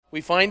We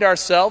find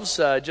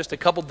ourselves just a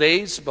couple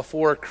days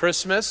before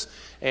Christmas,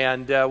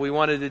 and we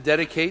wanted to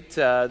dedicate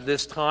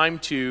this time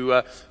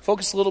to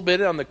focus a little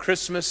bit on the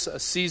Christmas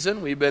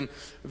season. We've been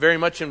very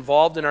much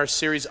involved in our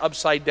series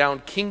Upside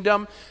Down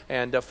Kingdom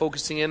and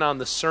focusing in on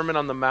the Sermon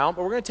on the Mount.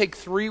 But we're going to take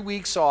 3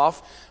 weeks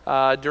off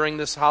during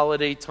this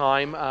holiday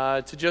time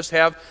to just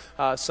have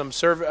some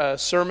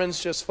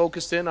sermons just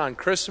focused in on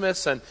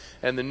Christmas and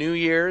the New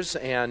Year's.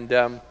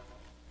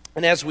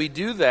 And as we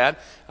do that,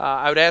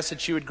 I would ask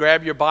that you would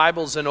grab your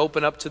Bibles and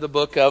open up to the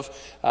book of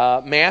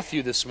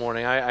Matthew this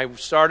morning. I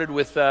started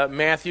with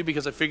Matthew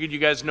because I figured you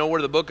guys know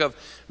where the book of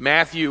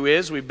Matthew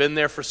is. We've been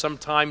there for some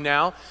time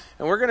now.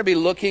 And we're going to be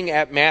looking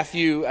at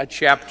Matthew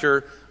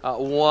chapter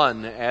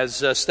 1.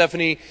 As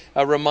Stephanie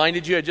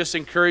reminded you, I just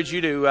encourage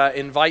you to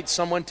invite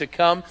someone to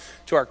come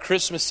to our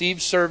Christmas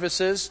Eve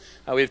services.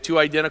 We have 2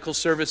 identical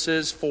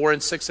services, 4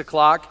 and 6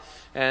 o'clock.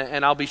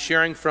 And I'll be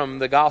sharing from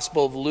the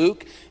Gospel of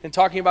Luke and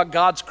talking about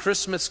God's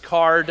Christmas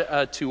card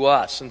to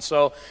us. And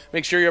so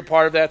make sure you're a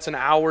part of that. It's an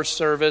hour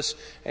service,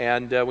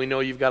 and we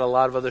know you've got a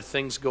lot of other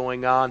things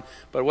going on.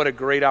 But what a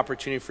great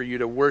opportunity for you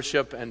to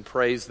worship and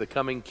praise the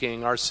coming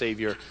King, our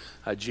Savior,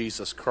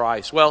 Jesus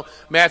Christ. Well,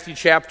 Matthew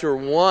chapter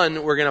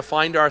 1, we're going to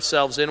find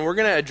ourselves in. We're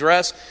going to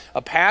address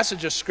a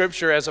passage of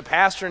Scripture. As a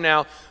pastor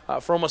now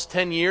for almost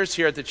 10 years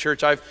here at the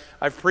church,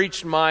 I've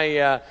preached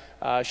my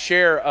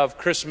share of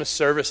Christmas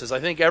services. I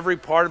think every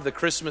part of the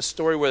Christmas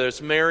story, whether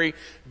it's Mary,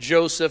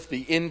 Joseph,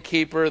 the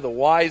innkeeper, the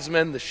wise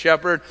men, the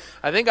shepherd,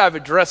 I think I've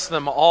addressed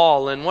them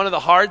all. And one of the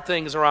hard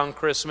things around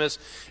Christmas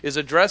is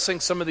addressing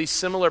some of these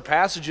similar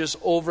passages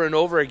over and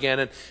over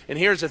again. And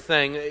here's the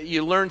thing,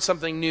 you learn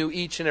something new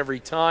each and every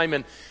time.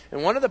 And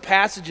one of the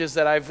passages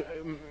that I've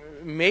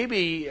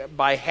maybe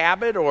by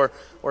habit or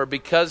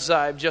because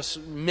I've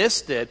just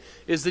missed it,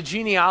 is the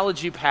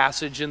genealogy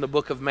passage in the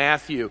book of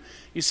Matthew.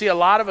 You see, a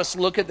lot of us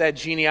look at that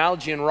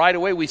genealogy and right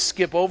away we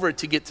skip over it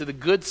to get to the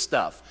good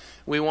stuff.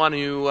 We want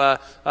to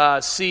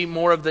see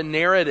more of the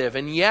narrative.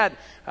 And yet,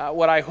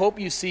 what I hope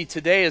you see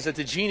today is that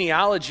the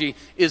genealogy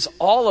is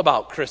all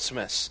about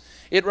Christmas.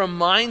 It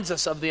reminds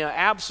us of the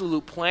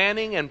absolute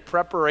planning and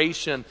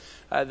preparation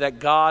that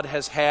God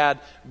has had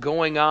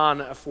going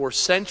on for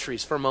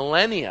centuries, for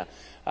millennia,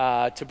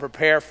 to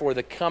prepare for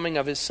the coming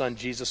of His Son,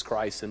 Jesus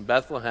Christ, in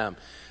Bethlehem.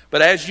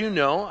 But as you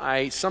know,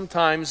 I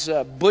sometimes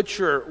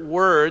butcher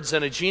words,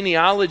 and a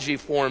genealogy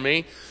for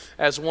me,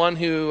 as one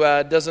who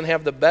doesn't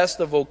have the best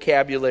of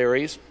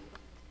vocabularies,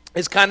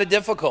 is kind of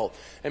difficult.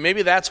 And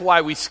maybe that's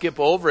why we skip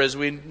over, as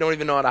we don't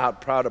even know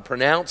how to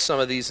pronounce some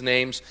of these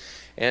names.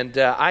 And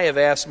I have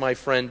asked my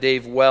friend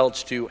Dave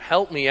Welch to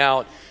help me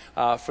out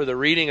for the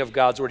reading of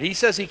God's Word. He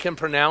says he can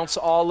pronounce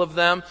all of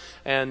them,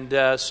 and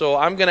so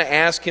I'm going to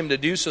ask him to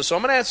do so. So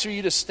I'm going to ask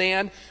you to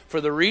stand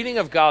for the reading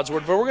of God's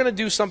Word, but we're going to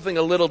do something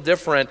a little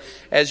different.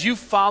 As you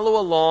follow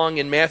along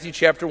in Matthew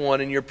chapter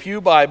 1 in your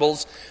pew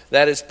Bibles,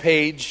 that is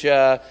page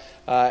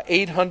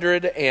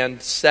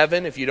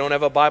 807. If you don't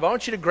have a Bible, I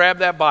want you to grab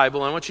that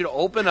Bible. I want you to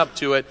open up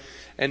to it,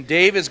 and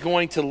Dave is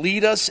going to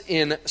lead us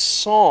in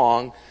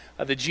song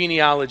the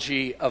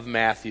genealogy of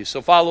Matthew.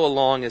 So follow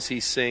along as he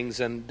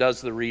sings and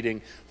does the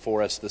reading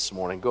for us this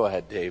morning. Go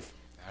ahead, Dave.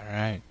 All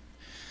right.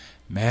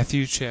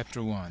 Matthew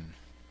chapter 1.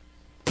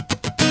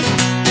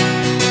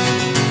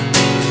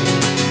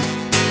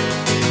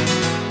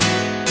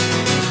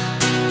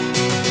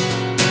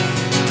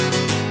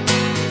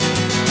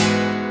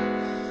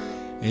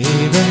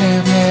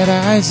 Abraham had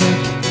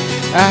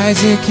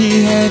Isaac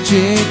he had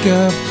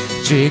Jacob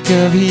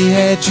he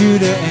had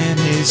Judah and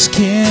his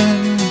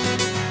kin.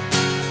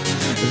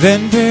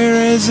 Then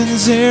Perez and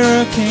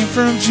Zerah came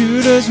from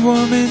Judah's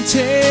woman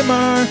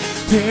Tamar.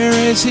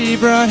 Perez he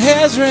brought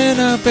Hezron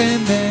up,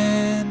 and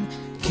then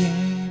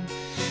came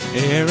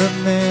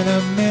Aram and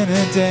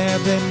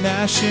Amminadab and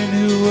Nahshon,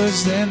 who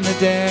was then the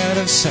dad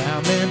of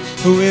Salmon,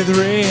 who with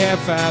Rahab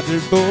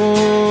fathered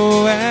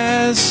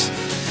Boaz.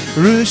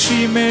 Ruth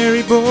she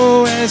married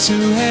Boaz,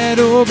 who had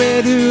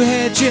Obed, who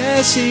had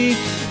Jesse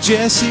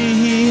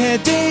he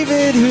had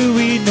David, who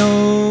we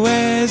know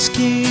as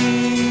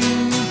king.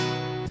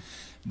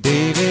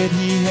 David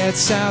he had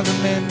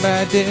Solomon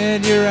by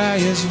dead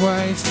Uriah's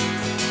wife.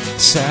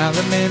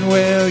 Solomon,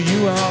 well,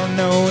 you all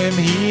know him.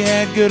 He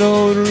had good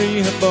old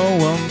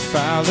Rehoboam,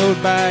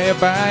 followed by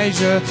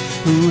Abijah,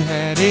 who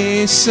had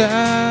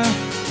Asa.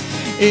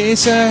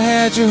 Asa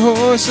had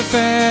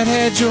Jehoshaphat,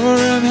 had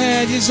Joram,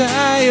 had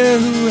Uzziah,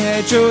 who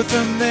had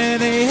Jotham, then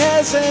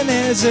Ahaz and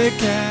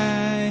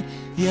Hezekiah.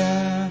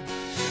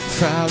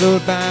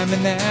 Followed by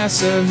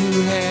Manasseh,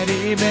 who had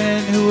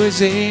Aben, who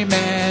was a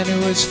man, who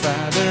was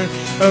father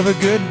of a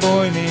good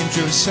boy named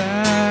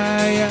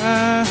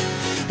Josiah,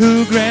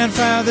 who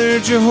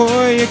grandfathered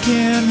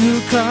Jehoiakim,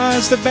 who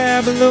caused the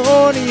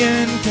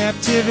Babylonian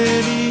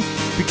captivity,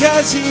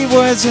 because he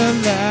was a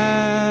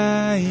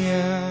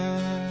liar.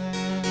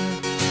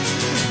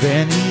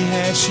 Then he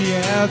had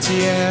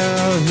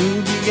Shealtiel,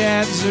 who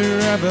begat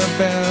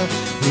Zerubbabel,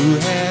 who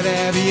had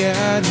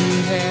Abiad,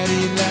 who had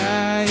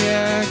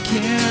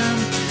Eliakim.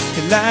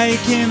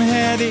 Eliakim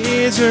had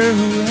Ezer,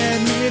 who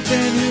had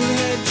Nathan, who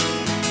had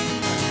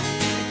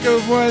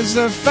Jacob was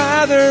the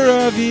father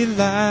of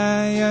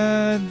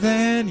Eliab.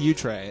 You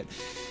try it.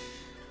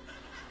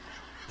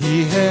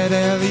 He had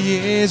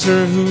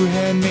Eliezer, who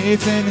had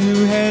Nathan,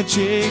 who had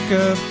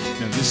Jacob.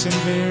 Now listen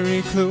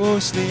very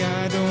closely,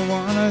 I don't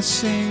want to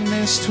sing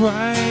this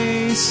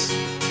twice.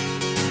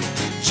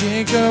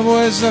 Jacob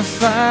was the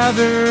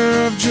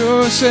father of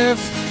Joseph,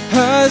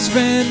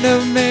 husband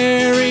of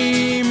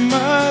Mary,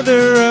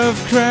 mother of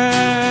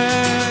Christ.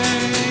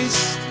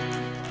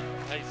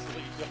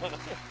 Nicely done.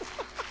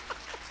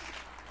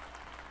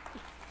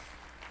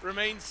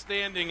 Remain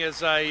standing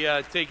as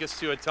I take us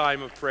to a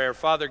time of prayer.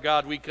 Father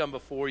God, we come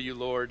before you,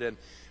 Lord, and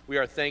we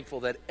are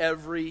thankful that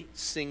every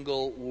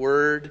single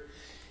word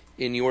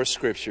in your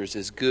scriptures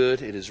is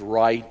good, it is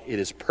right, it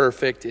is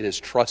perfect, it is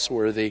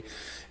trustworthy,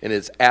 and it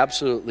is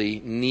absolutely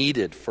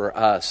needed for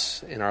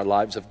us in our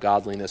lives of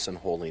godliness and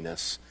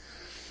holiness.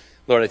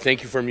 Lord, I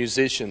thank you for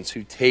musicians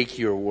who take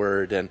your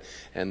word and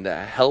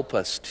help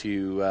us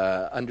to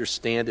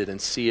understand it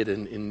and see it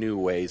in new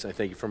ways. I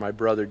thank you for my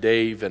brother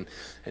Dave and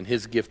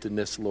his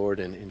giftedness, Lord,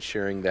 in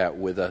sharing that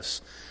with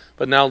us.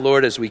 But now,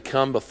 Lord, as we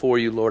come before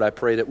you, Lord, I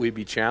pray that we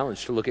be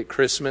challenged to look at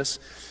Christmas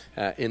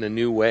in a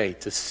new way,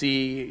 to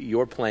see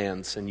your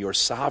plans and your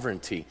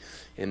sovereignty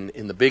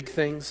in the big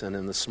things and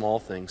in the small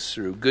things,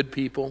 through good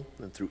people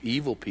and through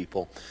evil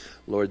people.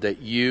 Lord,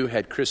 that you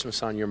had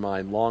Christmas on your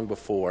mind long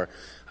before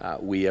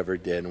we ever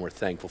did, and we're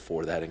thankful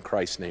for that. In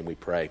Christ's name we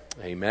pray.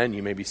 Amen.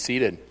 You may be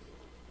seated.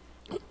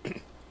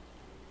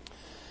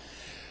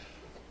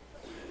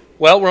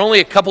 Well, we're only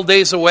a couple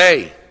days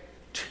away,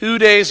 2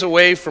 days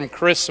away from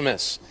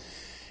Christmas.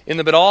 In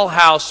the Badal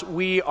house,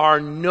 we are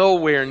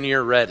nowhere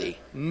near ready.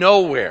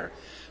 Nowhere.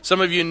 Some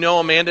of you know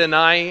Amanda and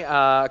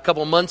I, a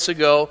couple months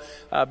ago,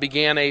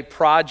 began a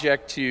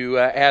project to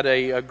add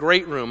a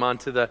great room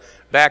onto the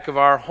back of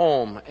our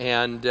home.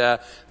 And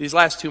these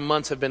last 2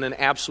 months have been an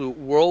absolute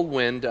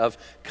whirlwind of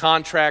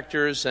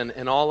contractors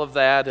and all of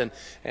that.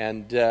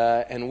 And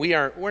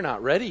we're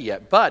not ready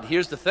yet. But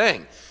here's the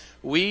thing.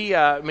 We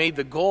made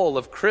the goal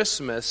of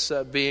Christmas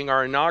being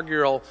our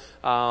inaugural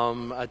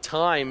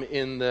time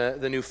in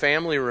the new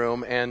family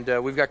room, and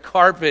we've got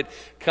carpet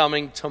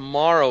coming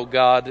tomorrow.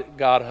 God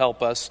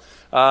help us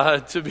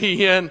to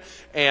be in,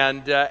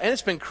 and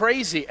it's been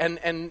crazy.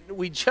 And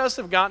we just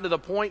have gotten to the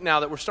point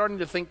now that we're starting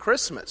to think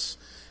Christmas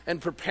and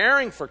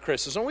preparing for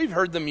Christmas. And we've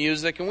heard the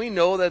music, and we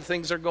know that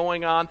things are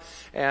going on,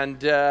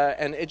 and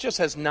it just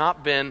has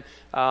not been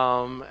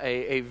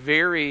a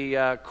very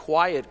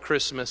quiet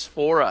Christmas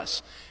for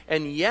us.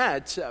 And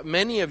yet,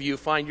 many of you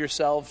find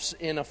yourselves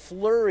in a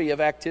flurry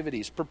of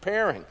activities,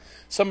 preparing.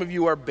 Some of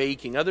you are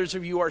baking. Others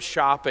of you are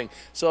shopping.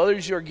 So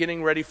others you are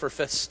getting ready for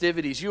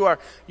festivities. You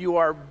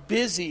are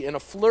busy in a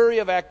flurry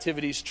of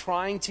activities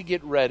trying to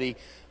get ready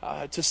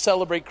to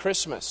celebrate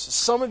Christmas.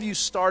 Some of you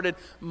started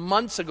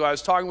months ago. I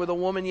was talking with a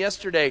woman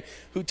yesterday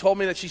who told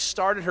me that she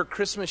started her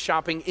Christmas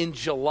shopping in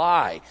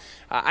July.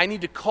 I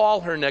need to call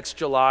her next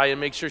July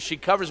and make sure she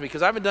covers me,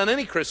 because I haven't done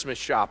any Christmas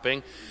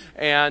shopping.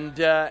 And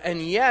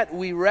yet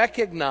we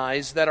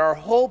recognize that our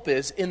hope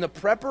is in the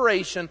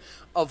preparation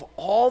of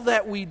all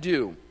that we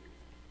do,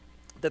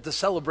 that the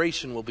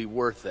celebration will be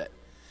worth it.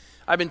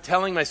 I've been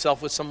telling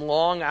myself with some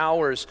long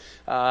hours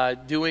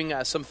doing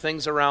some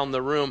things around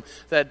the room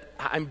that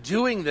I'm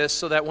doing this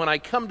so that when I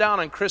come down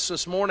on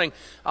Christmas morning,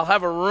 I'll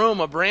have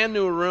a brand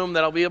new room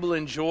that I'll be able to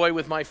enjoy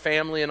with my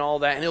family and all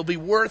that, and it'll be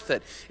worth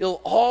it.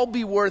 It'll all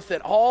be worth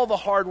it. All the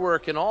hard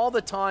work and all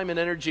the time and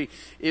energy,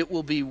 it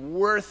will be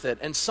worth it.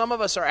 And some of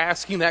us are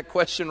asking that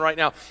question right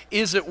now.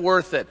 Is it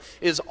worth it?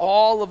 Is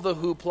all of the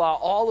hoopla,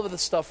 all of the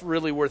stuff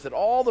really worth it?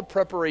 All the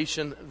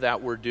preparation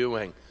that we're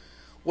doing?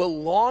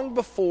 Well, long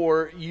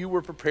before you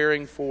were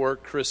preparing for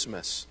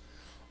Christmas,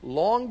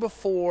 long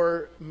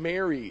before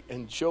Mary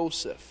and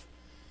Joseph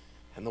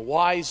and the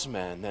wise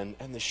men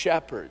and the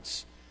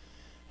shepherds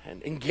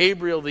and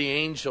Gabriel the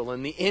angel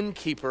and the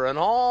innkeeper and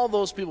all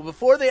those people,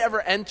 before they ever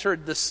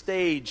entered the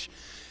stage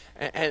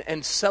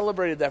and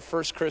celebrated that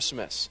first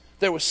Christmas,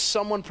 there was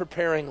someone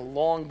preparing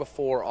long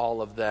before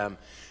all of them.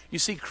 You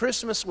see,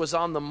 Christmas was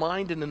on the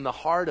mind and in the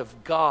heart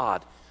of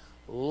God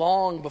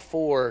long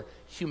before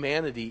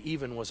humanity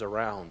even was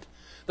around.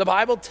 The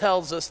Bible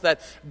tells us that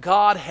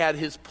God had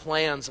his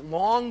plans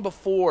long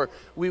before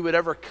we would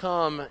ever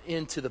come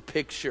into the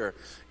picture.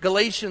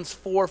 Galatians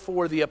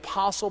 4:4, the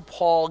Apostle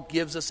Paul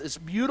gives us this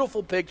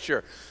beautiful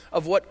picture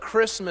of what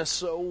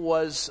Christmas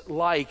was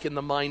like in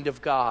the mind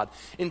of God.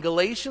 In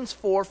Galatians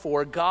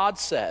 4:4, God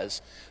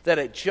says that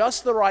at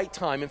just the right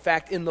time, in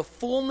fact, in the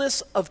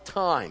fullness of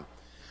time,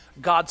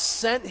 God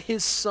sent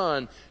his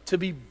Son to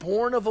be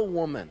born of a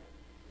woman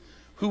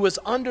who was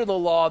under the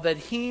law, that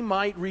he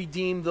might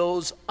redeem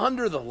those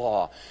under the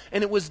law.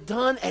 And it was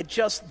done at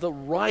just the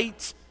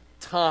right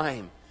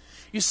time.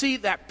 You see,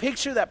 that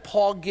picture that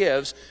Paul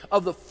gives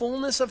of the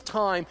fullness of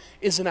time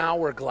is an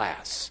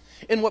hourglass.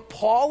 And what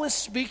Paul is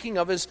speaking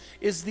of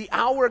is the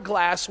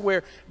hourglass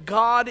where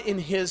God, in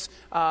his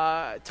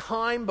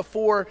time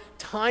before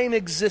time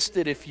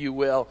existed, if you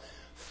will,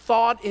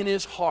 thought in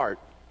his heart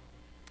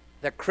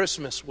that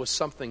Christmas was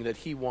something that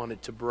he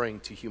wanted to bring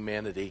to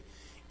humanity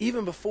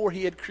even before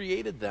he had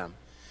created them.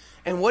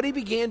 And what he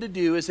began to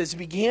do is, as he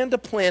began to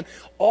plan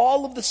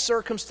all of the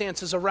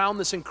circumstances around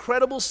this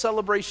incredible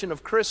celebration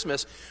of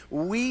Christmas,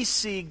 we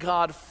see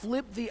God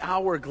flip the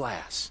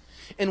hourglass.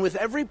 And with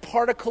every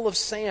particle of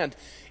sand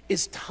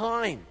is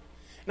time.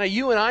 Now,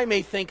 you and I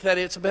may think that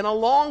it's been a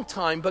long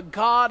time, but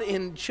God,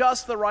 in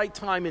just the right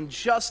time, in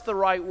just the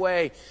right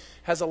way,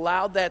 has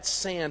allowed that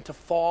sand to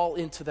fall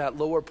into that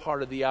lower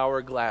part of the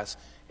hourglass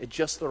at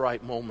just the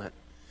right moment.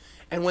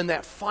 And when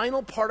that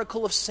final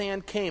particle of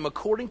sand came,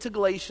 according to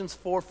Galatians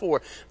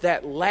 4:4,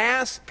 that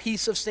last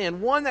piece of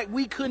sand, one that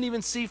we couldn't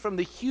even see from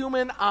the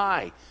human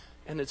eye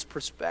and its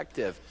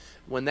perspective,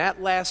 when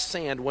that last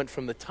sand went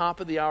from the top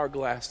of the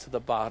hourglass to the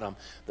bottom,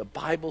 the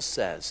Bible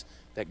says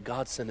that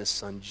God sent his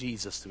son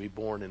Jesus to be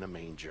born in a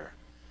manger.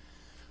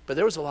 But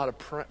there was a lot of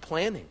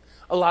planning,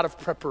 a lot of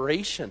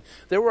preparation.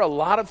 There were a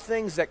lot of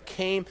things that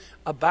came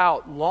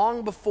about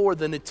long before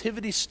the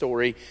nativity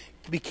story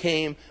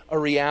became a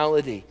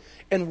reality.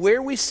 And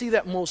where we see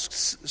that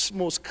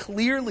most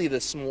clearly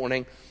this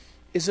morning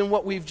is in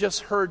what we've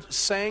just heard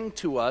sang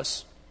to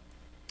us,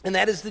 and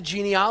that is the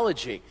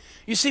genealogy.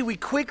 You see, we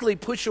quickly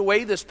push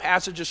away this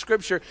passage of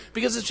Scripture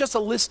because it's just a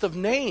list of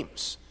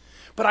names.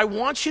 But I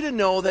want you to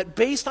know that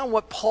based on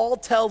what Paul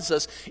tells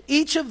us,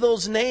 each of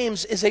those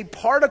names is a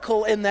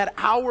particle in that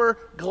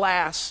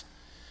hourglass.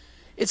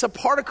 It's a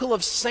particle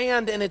of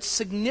sand, and it's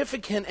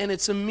significant, and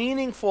it's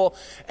meaningful,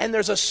 and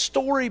there's a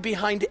story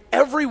behind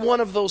every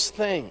one of those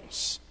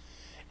things.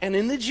 And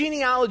in the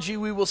genealogy,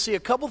 we will see a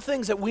couple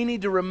things that we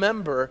need to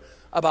remember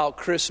about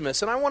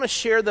Christmas. And I want to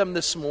share them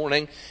this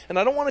morning. And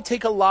I don't want to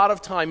take a lot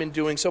of time in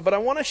doing so, but I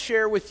want to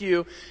share with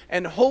you,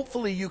 and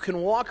hopefully you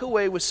can walk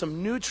away with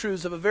some new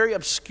truths of a very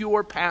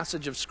obscure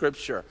passage of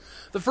Scripture.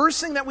 The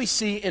first thing that we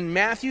see in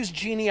Matthew's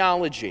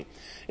genealogy,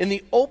 in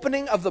the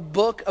opening of the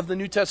book of the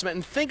New Testament,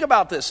 and think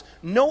about this,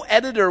 no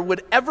editor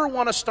would ever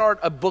want to start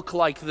a book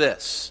like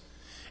this.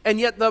 And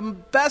yet the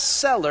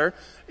bestseller,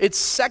 its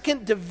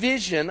second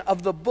division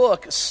of the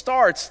book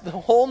starts, the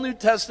whole New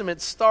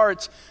Testament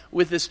starts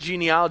with this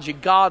genealogy.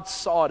 God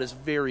saw it as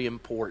very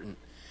important.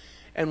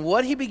 And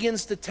what he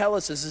begins to tell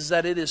us is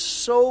that it is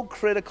so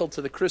critical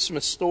to the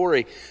Christmas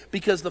story,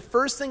 because the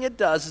first thing it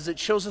does is it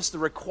shows us the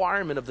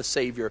requirement of the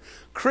Savior.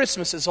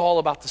 Christmas is all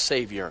about the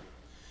Savior.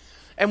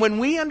 And when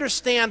we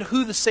understand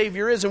who the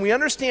Savior is, and we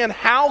understand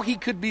how he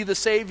could be the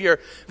Savior,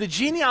 the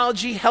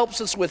genealogy helps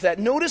us with that.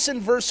 Notice in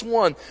verse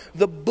 1,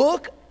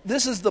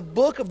 this is the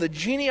book of the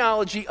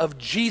genealogy of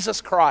Jesus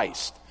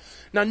Christ.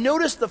 Now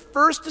notice the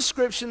first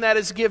description that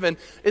is given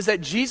is that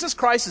Jesus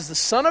Christ is the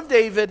son of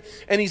David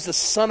and he's the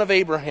son of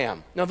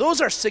Abraham. Now those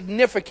are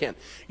significant.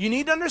 You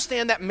need to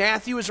understand that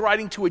Matthew is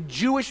writing to a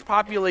Jewish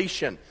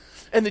population.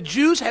 And the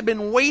Jews had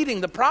been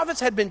waiting. The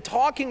prophets had been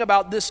talking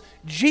about this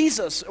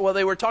Jesus. Well,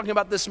 they were talking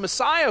about this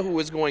Messiah who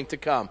was going to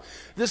come.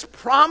 This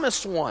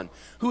promised one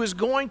who is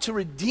going to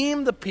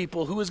redeem the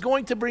people, who is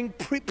going to bring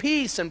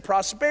peace and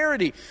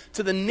prosperity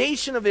to the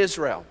nation of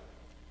Israel.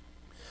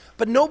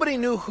 But nobody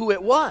knew who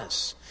it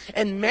was.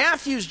 And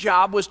Matthew's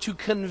job was to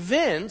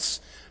convince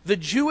the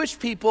Jewish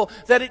people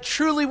that it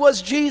truly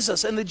was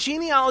Jesus. And the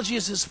genealogy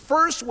is his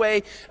first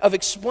way of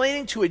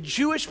explaining to a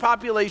Jewish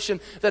population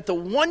that the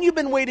one you've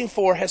been waiting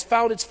for has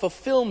found its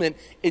fulfillment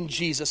in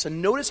Jesus.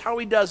 And notice how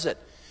he does it.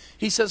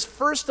 He says,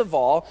 first of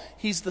all,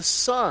 he's the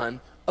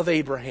son of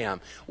Abraham.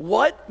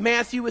 What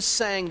Matthew is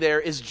saying there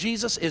is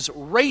Jesus is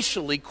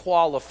racially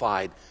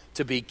qualified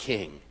to be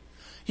king.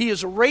 He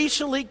is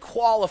racially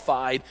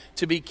qualified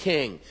to be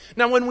king.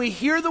 Now, when we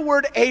hear the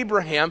word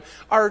Abraham,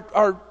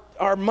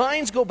 our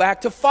minds go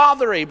back to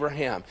Father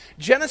Abraham.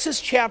 Genesis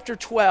chapter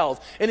 12.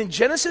 And in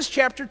Genesis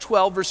chapter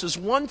 12, verses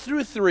 1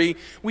 through 3,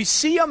 we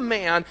see a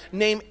man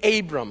named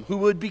Abram who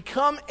would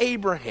become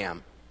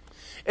Abraham.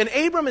 And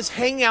Abram is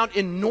hanging out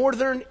in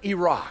northern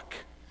Iraq.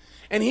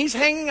 And he's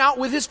hanging out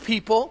with his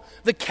people,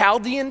 the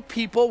Chaldean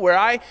people,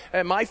 where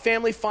my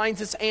family finds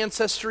its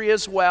ancestry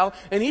as well.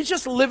 And he's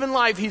just living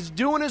life. He's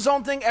doing his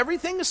own thing.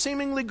 Everything is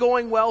seemingly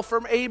going well for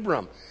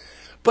Abram.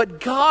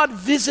 But God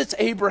visits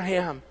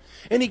Abraham.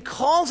 And he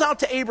calls out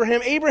to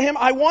Abraham, Abraham,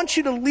 I want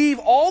you to leave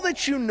all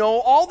that you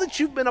know, all that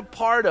you've been a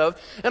part of,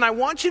 and I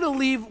want you to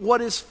leave what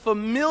is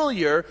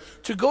familiar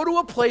to go to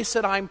a place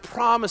that I'm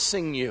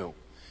promising you.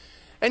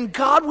 And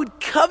God would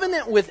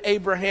covenant with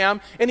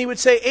Abraham, and he would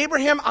say,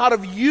 Abraham, out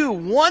of you,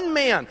 one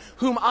man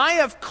whom I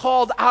have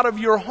called out of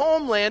your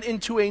homeland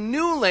into a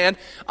new land,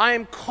 I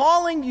am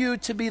calling you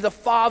to be the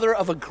father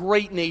of a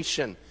great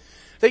nation.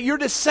 That your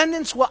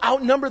descendants will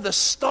outnumber the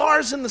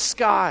stars in the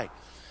sky.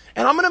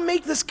 And I'm going to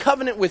make this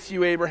covenant with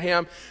you,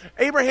 Abraham.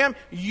 Abraham,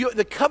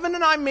 the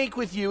covenant I make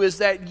with you is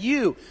that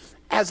you,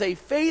 as a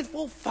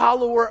faithful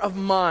follower of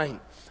mine,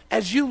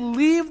 as you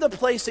leave the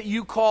place that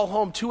you call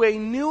home to a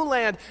new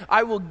land,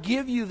 I will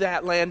give you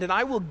that land and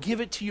I will give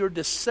it to your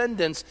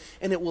descendants,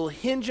 and it will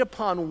hinge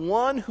upon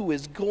one who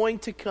is going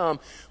to come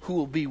who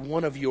will be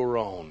one of your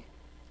own.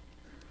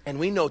 And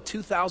we know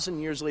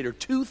 2,000 years later,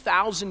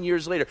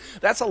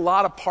 that's a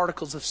lot of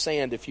particles of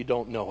sand if you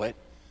don't know it.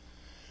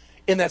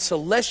 In that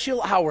celestial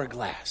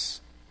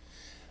hourglass,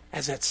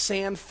 as that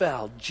sand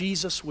fell,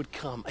 Jesus would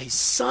come, a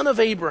son of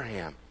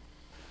Abraham.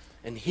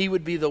 And he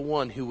would be the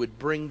one who would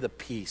bring the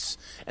peace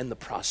and the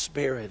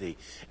prosperity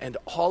and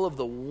all of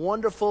the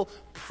wonderful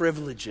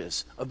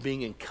privileges of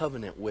being in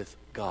covenant with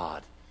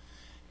God.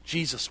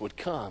 Jesus would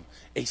come,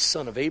 a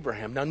son of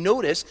Abraham. Now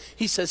notice,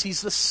 he says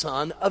he's the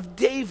son of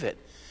David.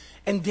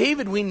 And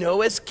David we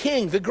know as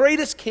king, the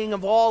greatest king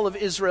of all of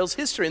Israel's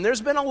history. And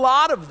there's been a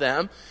lot of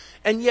them.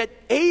 And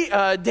yet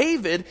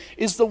David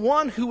is the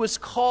one who was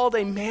called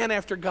a man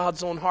after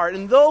God's own heart.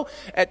 And though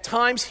at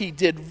times he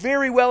did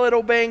very well at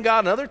obeying God,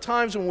 and other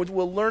times, and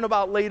we'll learn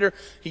about later,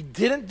 he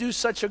didn't do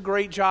such a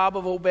great job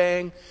of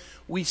obeying,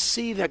 we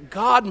see that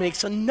God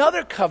makes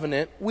another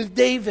covenant with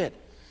David.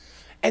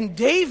 And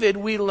David,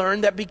 we learn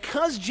that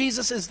because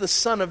Jesus is the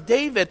son of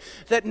David,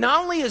 that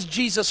not only is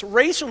Jesus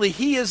racially,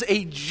 he is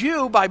a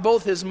Jew by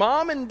both his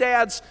mom and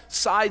dad's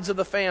sides of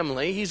the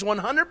family. He's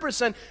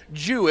 100%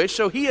 Jewish,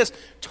 so he is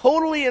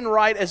totally in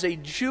right as a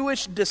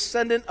Jewish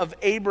descendant of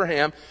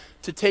Abraham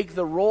to take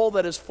the role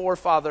that his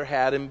forefather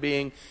had in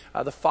being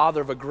the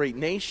father of a great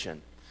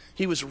nation.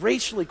 He was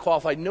racially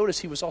qualified. Notice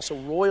he was also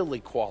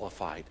royally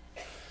qualified,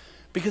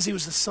 because he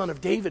was the son of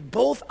David,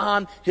 both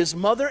on his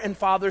mother and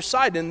father's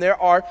side. And there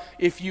are,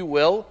 if you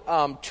will,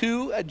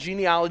 two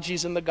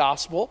genealogies in the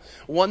gospel.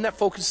 One that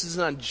focuses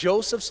on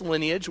Joseph's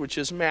lineage, which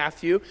is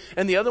Matthew,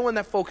 and the other one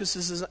that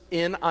focuses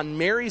in on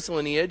Mary's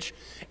lineage.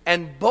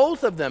 And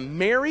both of them,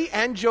 Mary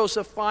and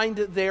Joseph, find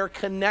their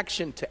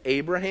connection to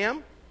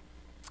Abraham,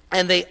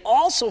 and they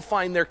also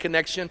find their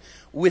connection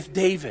with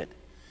David.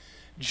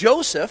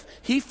 Joseph,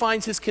 he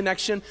finds his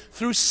connection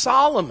through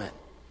Solomon,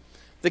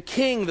 the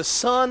king, the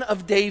son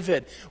of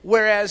David.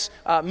 Whereas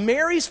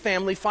Mary's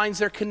family finds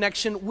their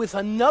connection with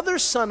another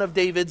son of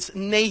David's,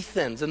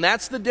 Nathan's. And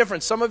that's the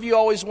difference. Some of you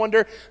always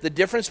wonder the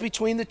difference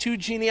between the two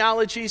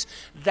genealogies.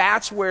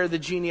 That's where the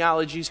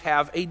genealogies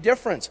have a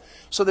difference.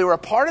 So they were a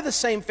part of the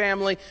same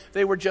family.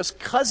 They were just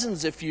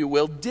cousins, if you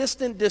will,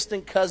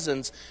 distant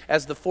cousins,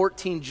 as the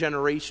 14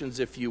 generations,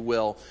 if you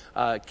will,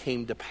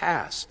 came to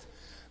pass.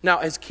 Now,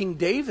 as King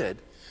David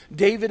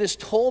is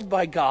told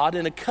by God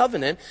in a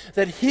covenant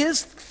that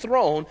his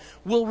throne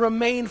will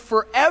remain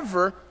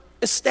forever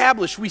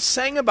established. We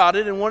sang about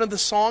it in one of the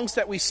songs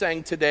that we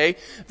sang today,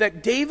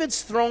 that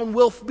David's throne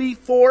will be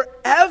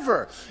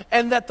forever,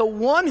 and that the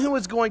one who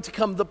is going to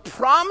come, the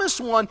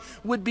promised one,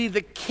 would be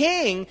the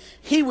king.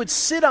 He would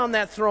sit on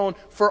that throne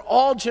for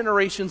all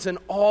generations and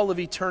all of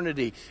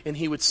eternity, and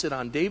he would sit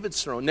on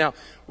David's throne. Now,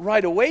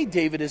 right away,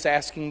 David is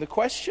asking the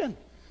question,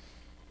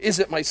 is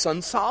it my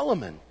son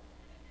Solomon?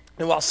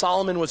 And while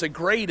Solomon was a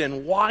great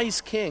and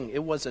wise king,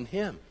 it wasn't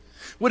him.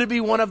 Would it be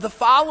one of the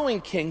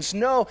following kings?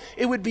 No,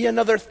 it would be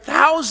another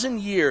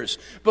 1,000 years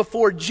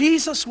before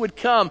Jesus would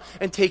come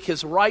and take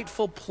his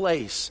rightful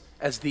place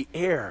as the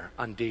heir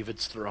on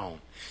David's throne.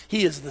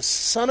 He is the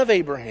son of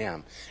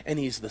Abraham, and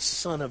he's the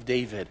son of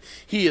David.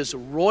 He is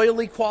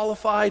royally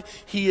qualified,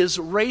 he is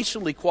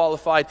racially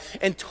qualified,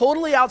 and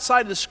totally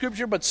outside of the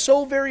scripture, but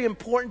so very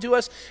important to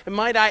us, and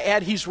might I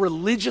add, he's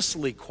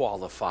religiously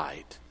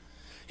qualified.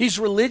 He's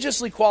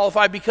religiously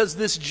qualified because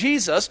this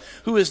Jesus,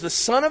 who is the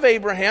son of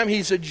Abraham,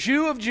 he's a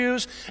Jew of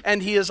Jews,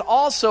 and he is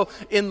also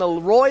in the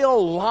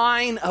royal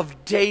line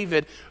of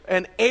David,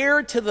 an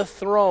heir to the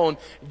throne.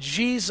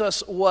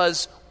 Jesus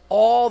was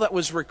all that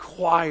was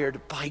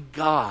required by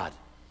God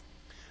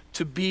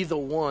to be the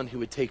one who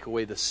would take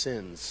away the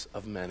sins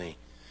of many.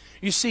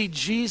 You see,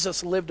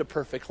 Jesus lived a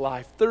perfect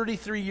life,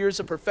 33 years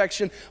of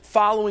perfection,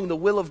 following the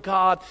will of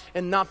God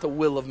and not the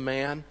will of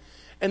man.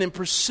 And in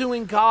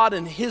pursuing God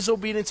and his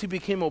obedience, he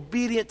became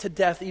obedient to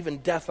death, even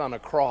death on a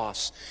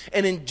cross.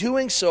 And in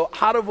doing so,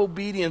 out of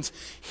obedience,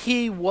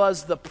 he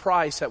was the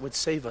price that would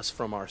save us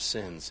from our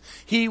sins.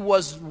 He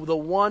was the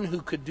one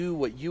who could do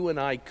what you and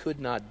I could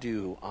not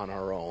do on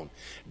our own.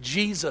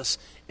 Jesus,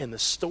 in the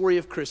story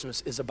of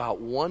Christmas, is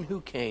about one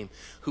who came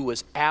who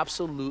was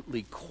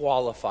absolutely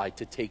qualified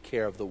to take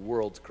care of the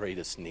world's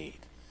greatest need.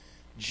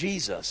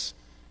 Jesus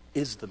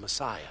is the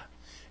Messiah.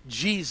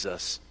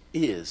 Jesus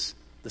is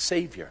the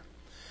Savior.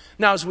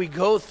 Now, as we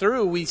go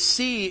through, we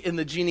see in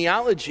the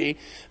genealogy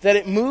that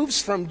it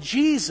moves from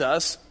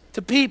Jesus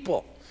to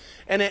people.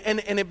 And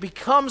it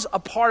becomes a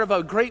part of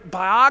a great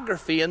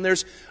biography. And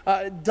there's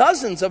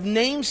dozens of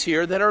names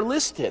here that are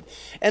listed.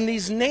 And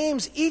these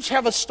names each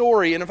have a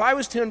story. And if I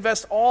was to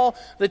invest all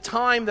the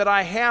time that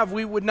I have,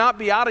 we would not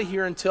be out of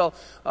here until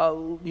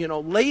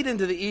late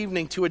into the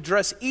evening to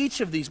address each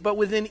of these. But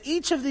within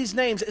each of these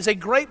names is a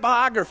great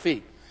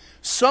biography.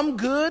 Some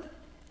good,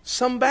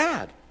 some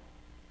bad.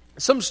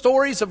 Some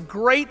stories of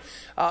great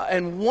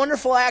and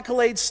wonderful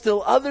accolades,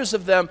 still others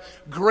of them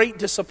great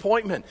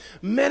disappointment.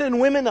 Men and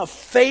women of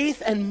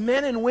faith and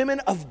men and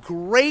women of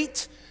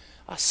great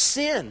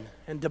sin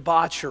and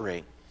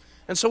debauchery.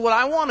 And so what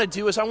I want to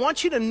do is I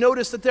want you to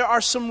notice that there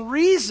are some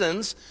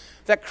reasons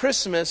that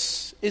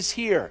Christmas is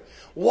here.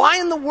 Why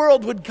in the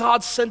world would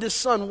God send his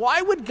son?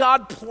 Why would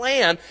God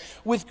plan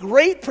with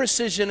great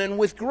precision and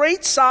with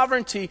great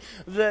sovereignty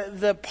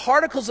the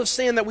particles of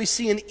sand that we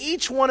see in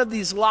each one of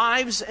these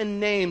lives and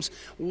names?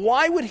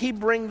 Why would he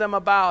bring them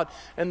about?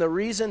 And the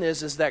reason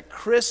is that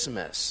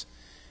Christmas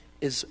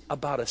is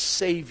about a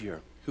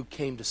Savior who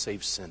came to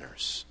save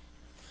sinners.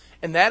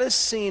 And that is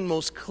seen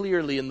most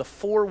clearly in the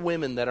 4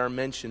 women that are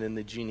mentioned in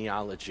the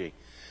genealogy.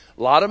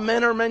 A lot of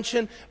men are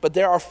mentioned, but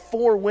there are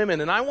 4 women.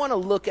 And I want to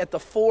look at the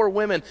 4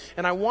 women,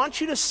 and I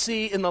want you to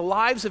see in the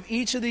lives of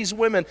each of these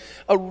women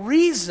a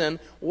reason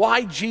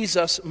why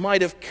Jesus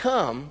might have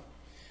come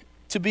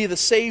to be the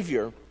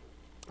Savior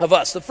of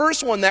us. The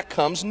first one that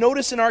comes,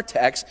 notice in our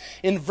text,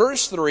 in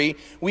verse 3,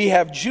 we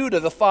have Judah,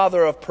 the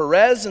father of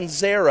Perez and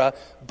Zerah,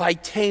 by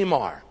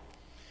Tamar.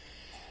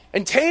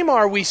 And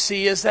Tamar, we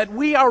see, is that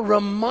we are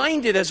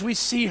reminded as we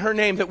see her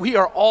name that we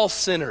are all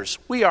sinners.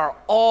 We are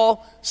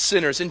all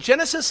sinners. In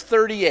Genesis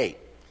 38,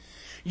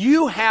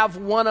 you have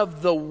one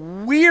of the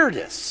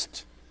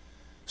weirdest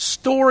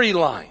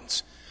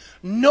storylines.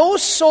 No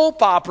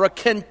soap opera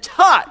can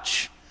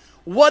touch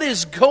what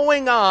is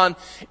going on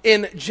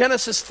in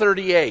Genesis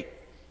 38.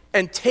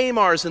 And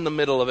Tamar is in the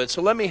middle of it.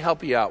 So let me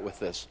help you out with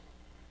this.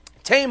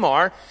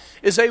 Tamar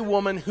is a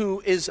woman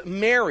who is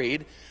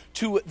married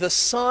to the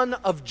son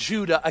of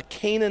Judah, a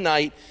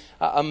Canaanite,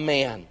 a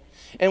man.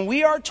 And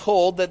we are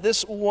told that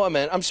this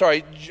woman,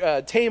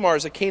 Tamar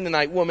is a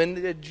Canaanite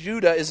woman,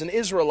 Judah is an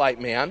Israelite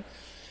man,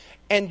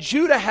 and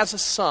Judah has a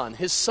son.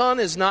 His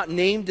son is not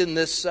named in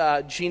this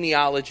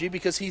genealogy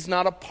because he's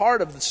not a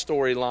part of the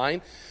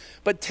storyline.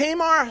 But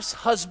Tamar's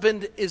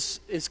husband is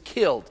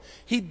killed.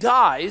 He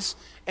dies,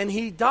 and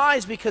he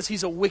dies because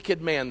he's a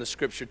wicked man, the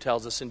scripture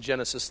tells us in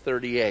Genesis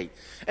 38.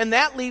 And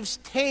that leaves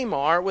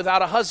Tamar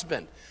without a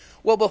husband.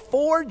 Well,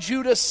 before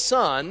Judah's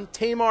son,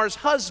 Tamar's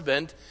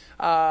husband,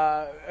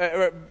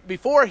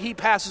 before he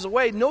passes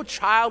away, no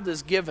child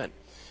is given.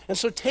 And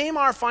so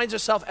Tamar finds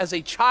herself as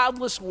a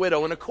childless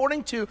widow. And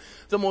according to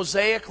the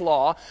Mosaic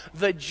law,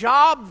 the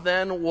job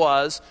then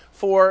was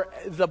for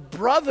the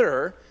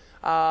brother-in-law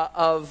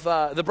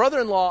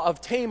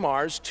of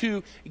Tamar's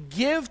to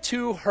give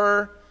to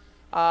her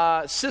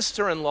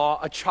sister-in-law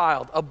a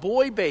child, a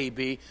boy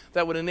baby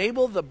that would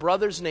enable the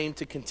brother's name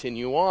to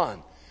continue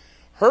on.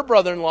 Her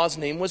brother-in-law's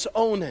name was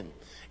Onan.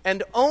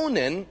 And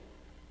Onan,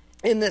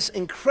 in this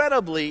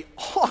incredibly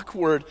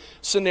awkward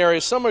scenario,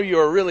 some of you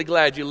are really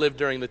glad you lived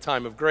during the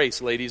time of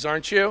grace, ladies,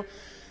 aren't you?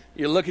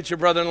 You look at your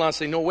brother-in-law and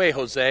say, no way,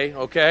 Jose,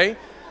 okay?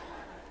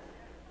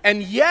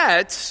 And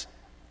yet,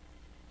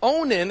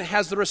 Onan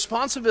has the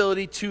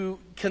responsibility to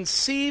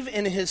conceive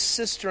in his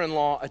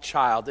sister-in-law a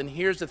child. And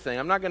here's the thing,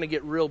 I'm not going to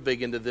get real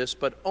big into this,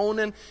 but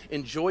Onan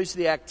enjoys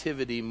the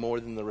activity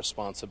more than the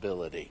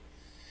responsibility.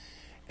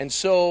 And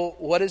so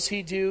what does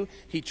he do?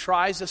 He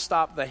tries to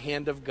stop the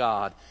hand of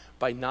God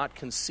by not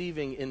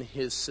conceiving in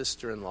his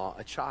sister-in-law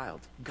a child.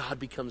 God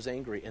becomes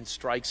angry and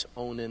strikes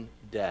Onan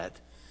dead.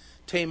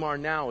 Tamar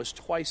now is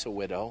twice a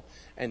widow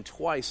and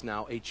twice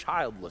now a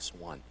childless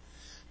one.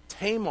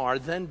 Tamar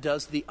then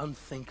does the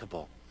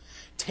unthinkable.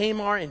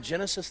 Tamar in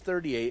Genesis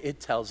 38, it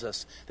tells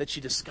us that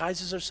she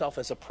disguises herself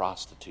as a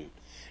prostitute.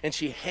 And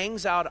she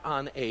hangs out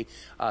on a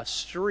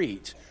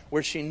street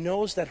where she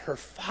knows that her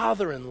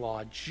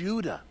father-in-law,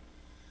 Judah,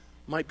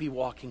 might be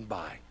walking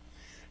by.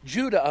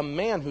 Judah, a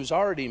man who's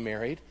already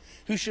married,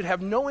 who should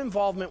have no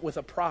involvement with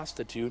a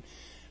prostitute,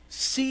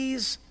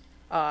 sees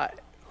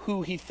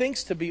who he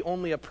thinks to be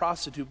only a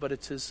prostitute, but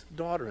it's his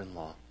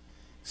daughter-in-law,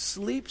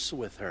 sleeps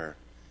with her,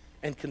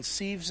 and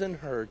conceives in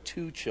her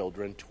 2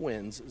 children,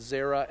 twins,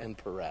 Zerah and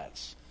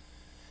Perez.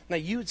 Now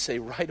you would say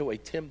right away,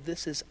 Tim,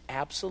 this is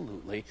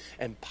absolutely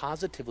and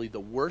positively the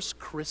worst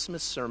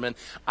Christmas sermon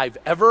I've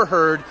ever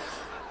heard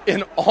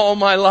in all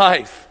my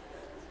life.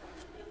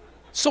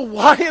 So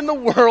why in the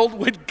world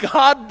would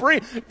God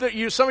bring,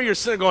 some of you are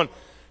sitting going,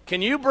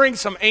 can you bring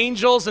some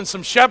angels and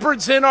some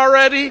shepherds in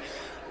already?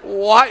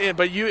 Why?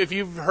 But if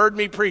you've heard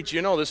me preach,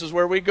 you know this is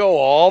where we go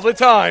all the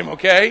time,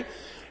 okay?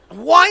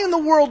 Why in the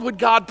world would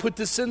God put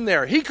this in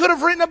there? He could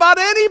have written about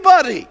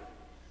anybody.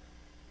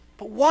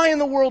 But why in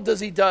the world does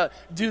he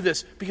do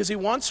this? Because he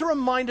wants to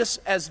remind us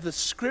as the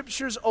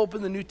scriptures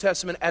open the New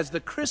Testament, as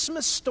the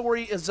Christmas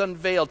story is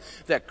unveiled,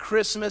 that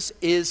Christmas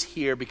is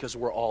here because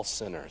we're all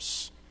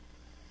sinners.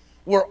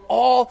 We're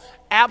all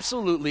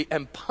absolutely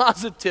and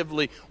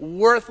positively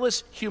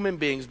worthless human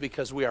beings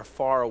because we are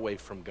far away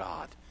from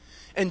God.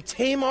 And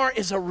Tamar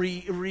is a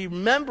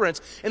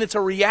remembrance, and it's a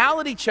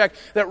reality check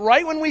that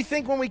right when we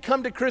think when we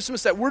come to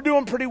Christmas that we're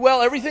doing pretty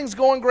well, everything's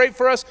going great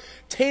for us,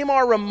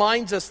 Tamar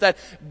reminds us that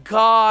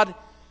God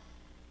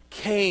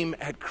came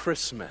at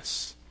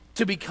Christmas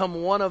to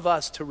become one of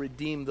us to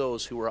redeem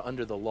those who are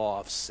under the law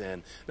of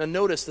sin. Now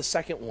notice the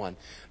second one.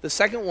 The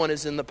second one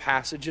is in the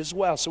passage as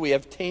well. So we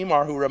have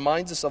Tamar who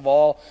reminds us of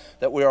all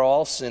that we are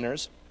all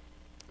sinners.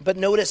 But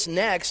notice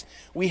next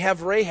we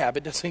have Rahab.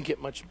 It doesn't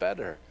get much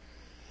better.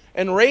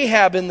 And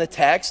Rahab in the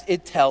text,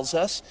 it tells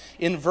us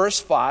in verse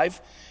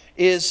 5,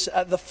 is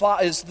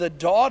the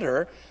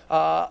daughter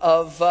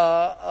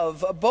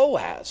of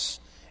Boaz.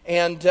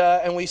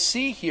 And we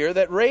see here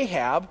that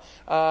Rahab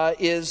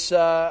is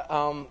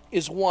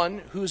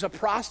one who's a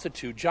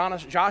prostitute.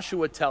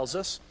 Joshua tells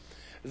us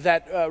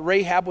that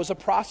Rahab was a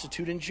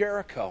prostitute in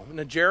Jericho.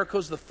 And Jericho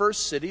is the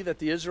first city that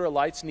the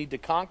Israelites need to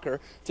conquer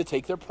to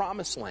take their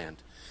promised land.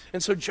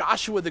 And so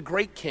Joshua, the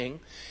great king,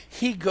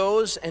 he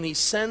goes and he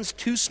sends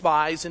 2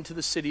 spies into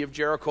the city of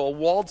Jericho, a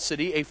walled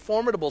city, a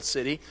formidable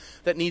city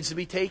that needs to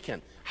be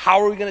taken.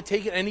 How are we going to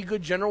take it? Any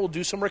good general will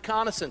do some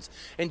reconnaissance.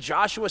 And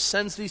Joshua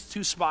sends these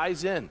 2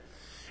 spies in.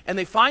 And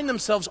they find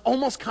themselves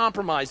almost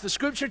compromised. The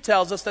scripture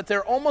tells us that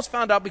they're almost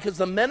found out because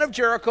the men of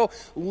Jericho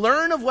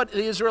learn of what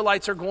the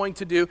Israelites are going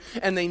to do,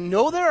 and they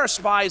know there are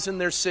spies in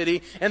their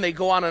city, and they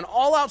go on an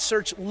all-out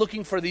search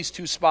looking for these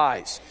 2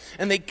 spies.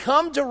 And they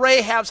come to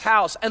Rahab's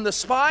house, and the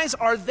spies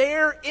are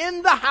there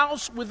in the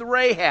house with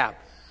Rahab.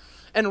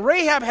 And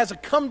Rahab has a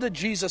come to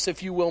Jesus,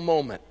 if you will,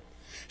 moment.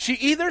 She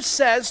either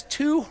says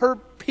to her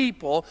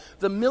people,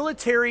 the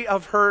military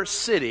of her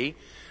city,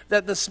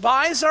 that the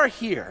spies are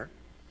here,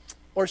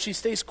 or she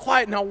stays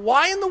quiet. Now,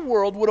 why in the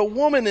world would a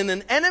woman in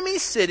an enemy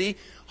city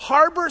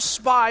harbor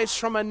spies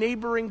from a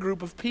neighboring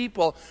group of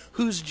people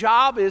whose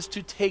job is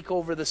to take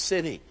over the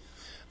city?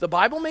 The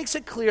Bible makes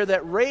it clear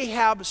that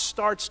Rahab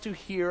starts to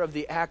hear of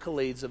the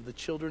accolades of the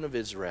children of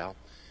Israel,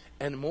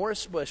 and more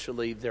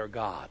especially their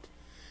God,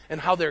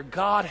 and how their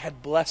God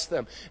had blessed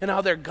them, and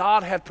how their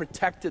God had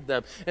protected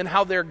them, and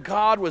how their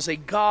God was a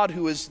God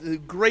who is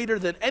greater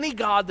than any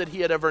God that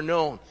he had ever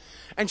known.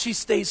 And she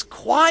stays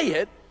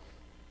quiet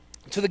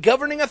to the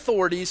governing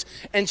authorities,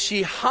 and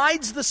she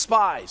hides the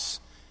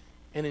spies,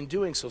 and in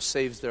doing so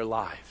saves their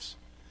lives.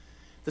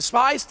 The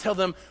spies tell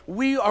them,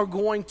 we are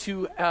going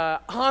to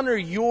honor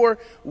your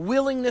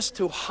willingness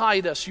to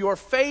hide us, your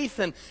faith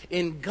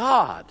in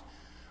God,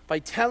 by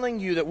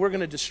telling you that we're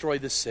going to destroy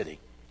this city.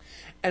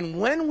 And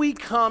when we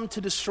come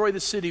to destroy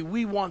the city,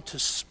 we want to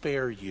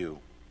spare you.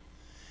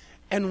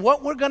 And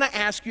what we're going to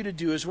ask you to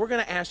do is we're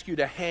going to ask you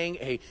to hang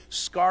a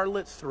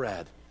scarlet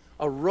thread,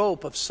 a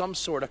rope of some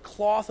sort, a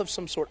cloth of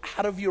some sort,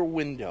 out of your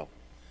window.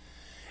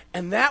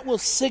 And that will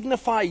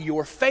signify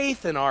your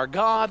faith in our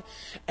God.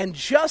 And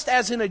just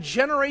as in a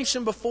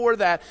generation before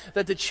that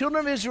the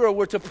children of Israel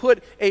were to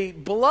put a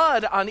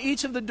blood on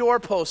each of the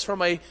doorposts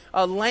from a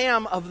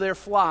lamb of their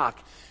flock,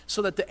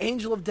 so that the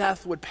angel of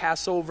death would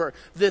pass over,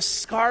 this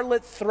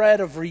scarlet thread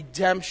of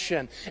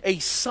redemption, a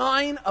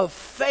sign of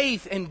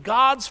faith in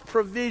God's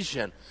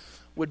provision,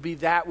 would be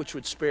that which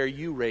would spare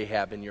you,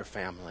 Rahab, and your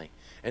family.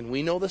 And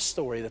we know the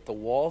story that the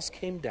walls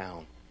came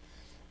down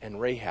and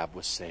Rahab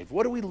was saved.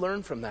 What do we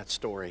learn from that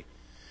story?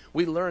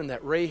 We learn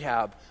that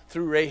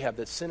through Rahab,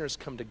 that sinners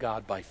come to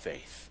God by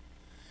faith.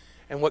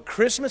 And what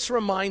Christmas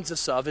reminds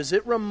us of is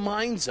it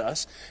reminds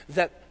us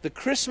that the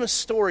Christmas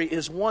story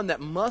is one that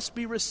must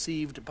be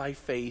received by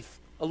faith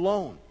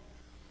alone.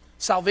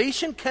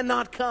 Salvation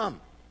cannot come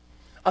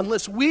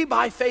unless we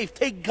by faith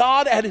take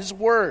God at his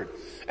word.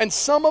 And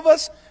some of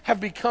us have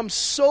become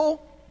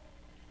so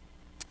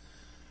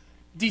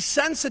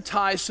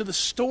desensitized to the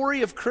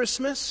story of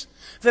Christmas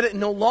that it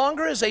no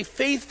longer is a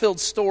faith-filled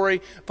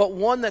story, but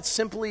one that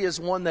simply is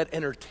one that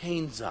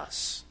entertains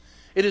us.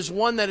 It is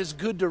one that is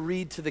good to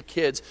read to the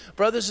kids.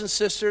 Brothers and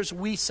sisters,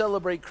 we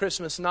celebrate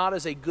Christmas not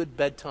as a good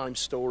bedtime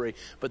story,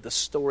 but the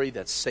story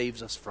that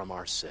saves us from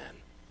our sin.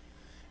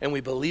 And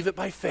we believe it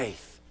by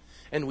faith.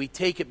 And we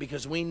take it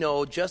because we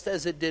know, just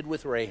as it did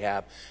with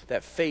Rahab,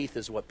 that faith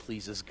is what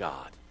pleases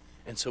God.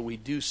 And so we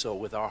do so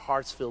with our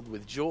hearts filled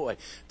with joy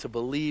to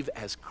believe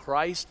as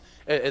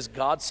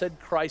God said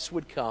Christ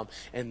would come,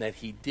 and that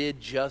he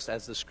did just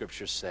as the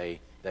scriptures say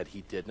that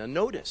he did. Now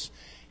notice,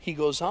 he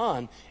goes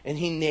on and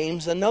he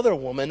names another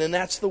woman, and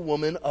that's the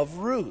woman of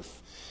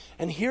Ruth.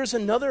 And here's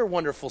another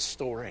wonderful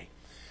story.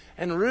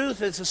 And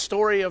Ruth is a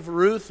story of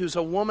Ruth, who's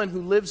a woman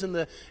who lives in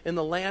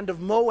the land of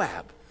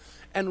Moab.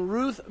 And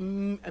Ruth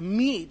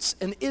meets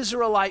an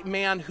Israelite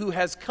man who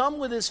has come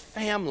with his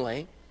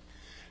family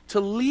to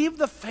leave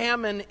the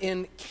famine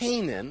in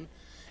Canaan,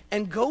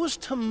 and goes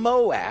to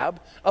Moab,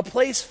 a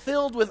place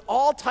filled with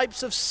all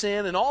types of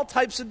sin and all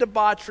types of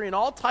debauchery and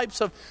all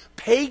types of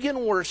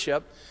pagan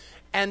worship.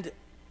 And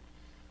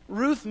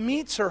Ruth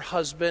meets her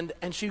husband,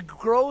 and she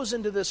grows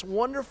into this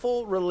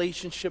wonderful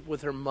relationship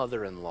with her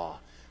mother-in-law.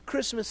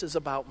 Christmas is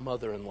about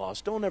mother-in-laws.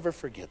 Don't ever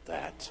forget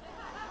that.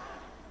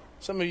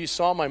 Some of you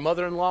saw my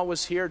mother-in-law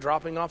was here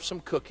dropping off some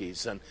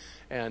cookies,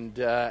 and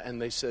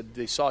they said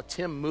they saw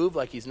Tim move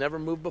like he's never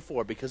moved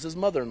before because his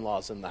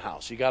mother-in-law's in the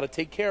house. You got to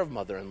take care of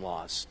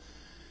mother-in-laws.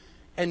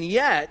 And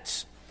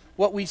yet,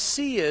 what we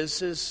see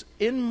is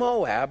in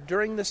Moab,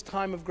 during this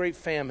time of great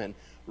famine,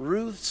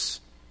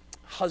 Ruth's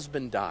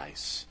husband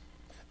dies.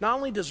 Not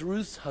only does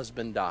Ruth's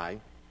husband die,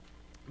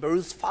 but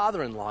Ruth's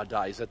father-in-law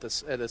dies at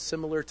a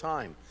similar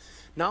time.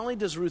 Not only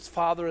does Ruth's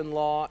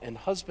father-in-law and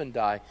husband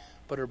die,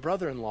 but her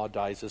brother-in-law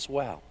dies as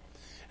well.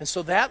 And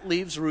so that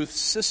leaves Ruth's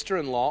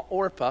sister-in-law,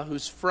 Orpah,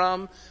 who's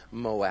from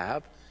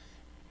Moab,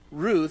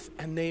 Ruth,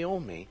 and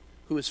Naomi,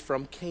 who is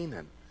from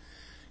Canaan.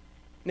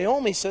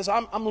 Naomi says,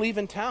 I'm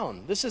leaving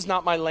town. This is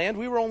not my land.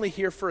 We were only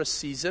here for a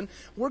season.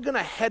 I'm going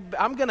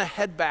to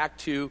head back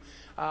to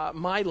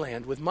my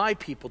land with my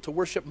people to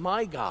worship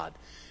my God.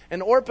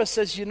 And Orpah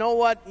says, you know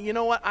what?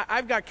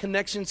 I've got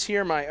connections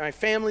here. My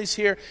family's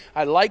here.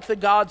 I like the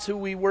gods who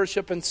we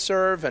worship and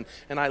serve, and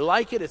I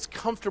like it. It's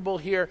comfortable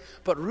here.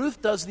 But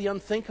Ruth does the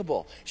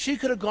unthinkable. She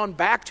could have gone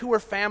back to her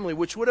family,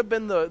 which would have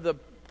been the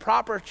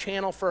proper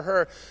channel for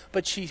her,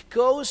 but she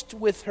goes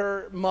with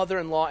her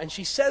mother-in-law and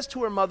she says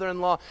to her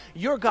mother-in-law,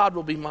 your God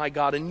will be my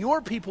God and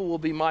your people will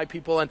be my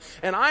people, and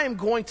I am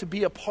going to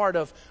be a part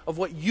of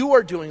what you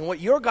are doing, what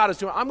your God is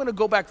doing. I'm going to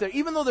go back there.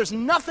 Even though there's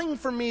nothing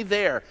for me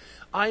there,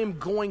 I am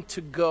going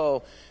to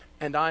go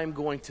and I am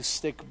going to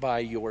stick by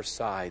your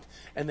side.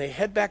 And they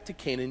head back to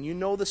Canaan. You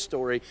know the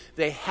story.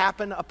 They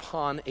happen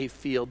upon a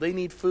field. They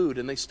need food,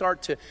 and they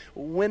start to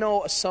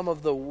winnow some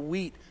of the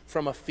wheat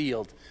from a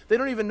field. They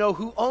don't even know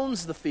who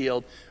owns the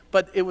field,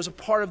 but it was a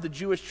part of the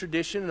Jewish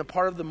tradition and a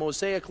part of the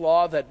Mosaic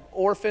law that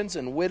orphans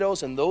and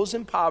widows and those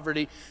in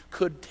poverty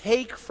could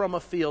take from a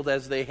field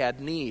as they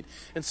had need.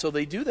 And so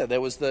they do that.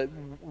 That was the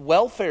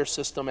welfare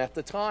system at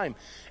the time.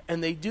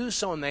 And they do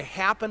so, and they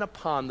happen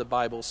upon, the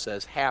Bible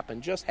says,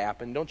 just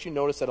happen. Don't you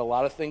notice that a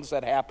lot of things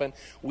that happen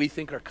we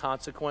think are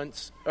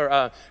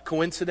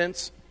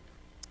coincidence?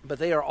 But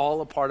they are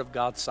all a part of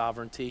God's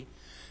sovereignty,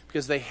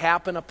 because they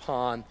happen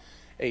upon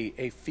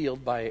a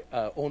field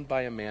owned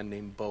by a man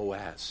named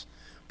Boaz.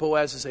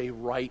 Boaz is a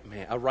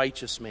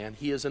righteous man.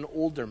 He is an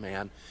older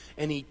man,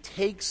 and he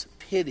takes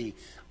pity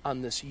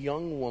on this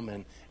young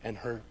woman and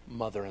her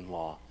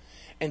mother-in-law.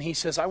 And he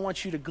says, I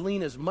want you to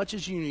glean as much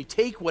as you need.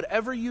 Take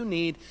whatever you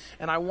need,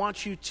 and I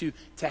want you to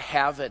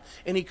have it.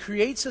 And he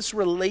creates this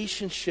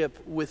relationship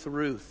with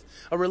Ruth,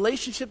 a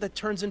relationship that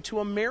turns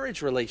into a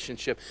marriage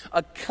relationship,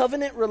 a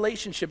covenant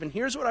relationship. And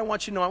here's what I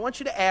want you to know. I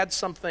want you to add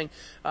something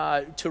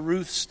to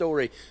Ruth's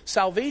story.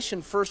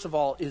 Salvation, first of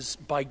all, is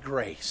by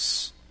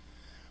grace.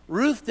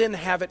 Ruth didn't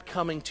have it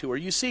coming to her.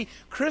 You see,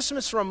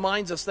 Christmas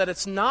reminds us that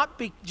it's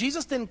not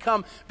Jesus didn't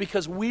come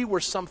because we were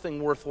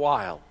something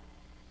worthwhile,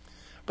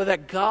 but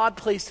that God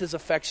placed his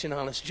affection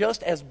on us,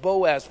 just as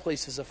Boaz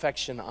placed his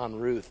affection on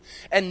Ruth.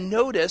 And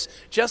notice,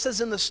 just as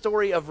in the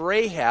story of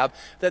Rahab,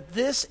 that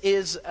this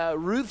is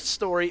Ruth's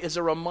story is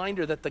a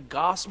reminder that the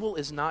gospel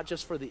is not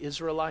just for the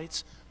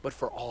Israelites, but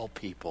for all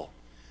people.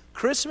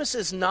 Christmas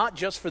is not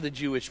just for the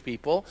Jewish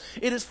people.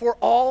 It is for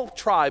all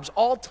tribes,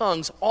 all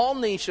tongues, all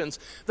nations.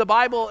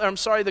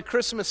 The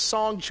Christmas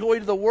song, Joy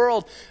to the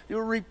World, it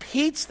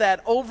repeats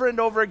that over and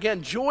over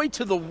again. Joy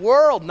to the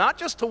world, not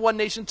just to one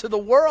nation, to the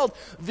world.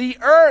 The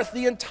earth,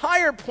 the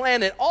entire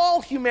planet,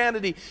 all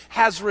humanity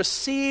has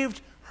received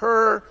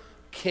her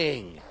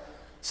King.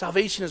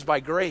 Salvation is by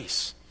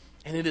grace,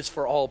 and it is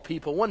for all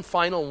people. One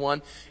final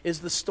one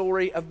is the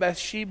story of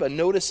Bathsheba.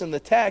 Notice in the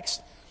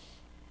text,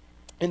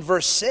 in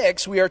verse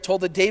 6, we are told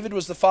that David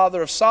was the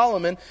father of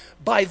Solomon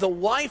by the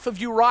wife of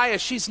Uriah.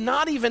 She's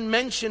not even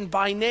mentioned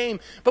by name,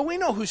 but we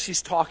know who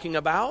she's talking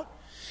about.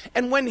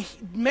 And when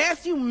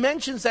Matthew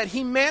mentions that,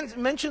 he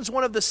mentions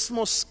one of the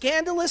most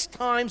scandalous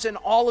times in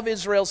all of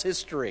Israel's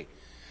history,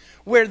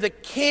 where the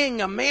king,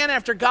 a man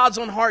after God's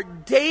own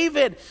heart,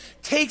 David,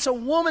 takes a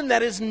woman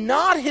that is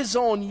not his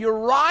own,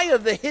 Uriah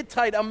the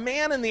Hittite, a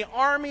man in the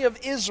army of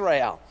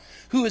Israel,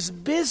 who is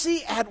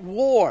busy at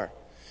war.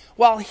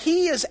 While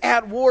he is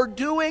at war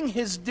doing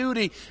his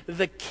duty,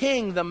 the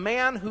king, the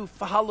man who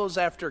follows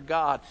after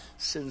God,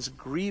 sins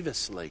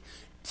grievously,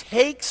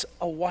 takes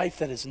a wife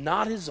that is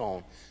not his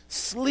own,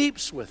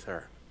 sleeps with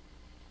her,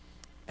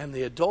 and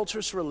the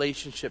adulterous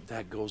relationship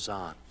that goes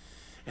on.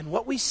 And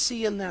what we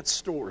see in that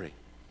story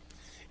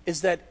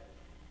is that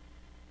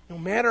no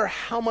matter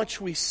how much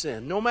we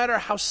sin, no matter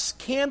how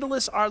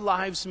scandalous our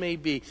lives may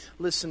be,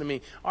 listen to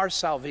me, our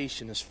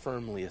salvation is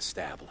firmly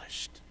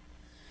established.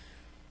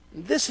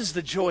 This is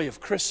the joy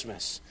of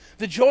Christmas.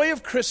 The joy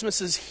of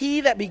Christmas is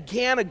he that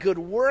began a good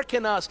work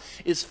in us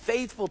is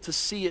faithful to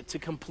see it to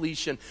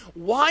completion.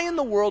 Why in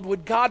the world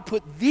would God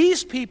put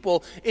these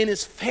people in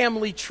his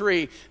family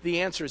tree?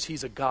 The answer is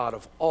he's a God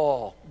of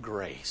all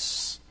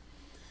grace.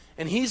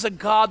 And he's a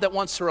God that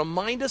wants to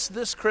remind us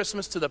this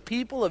Christmas, to the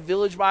people of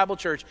Village Bible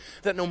Church,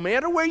 that no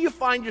matter where you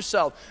find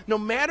yourself, no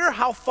matter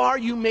how far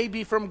you may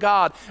be from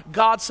God,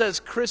 God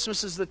says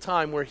Christmas is the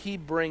time where he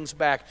brings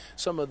back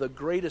some of the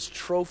greatest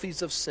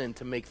trophies of sin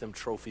to make them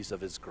trophies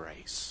of his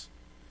grace.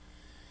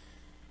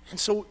 And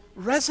so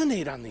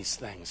resonate on these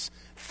things.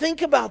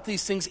 Think about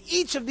these things.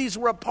 Each of these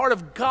were a part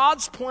of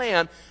God's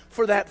plan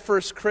for that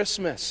first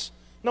Christmas.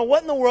 Now,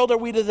 what in the world are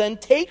we to then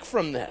take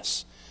from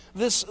this?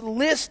 This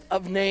list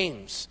of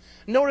names.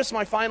 Notice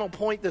my final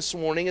point this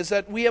morning is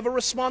that we have a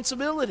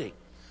responsibility.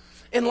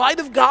 In light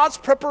of God's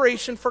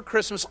preparation for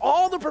Christmas,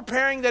 all the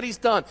preparing that he's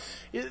done,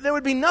 there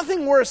would be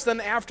nothing worse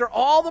than after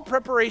all the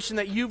preparation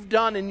that you've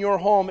done in your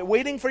home,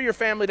 waiting for your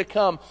family to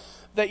come,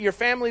 that your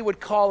family would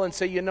call and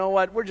say, you know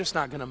what, we're just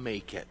not going to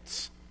make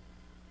it.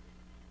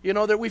 You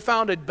know, that we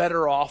found a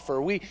better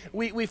offer. We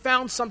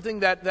found something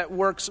that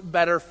works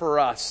better for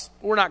us.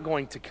 We're not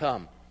going to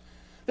come.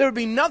 There would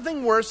be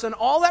nothing worse than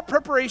all that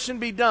preparation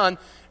be done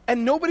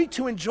and nobody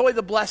to enjoy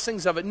the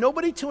blessings of it,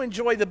 nobody to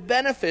enjoy the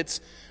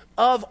benefits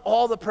of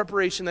all the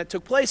preparation that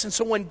took place. And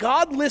so when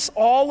God lists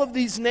all of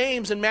these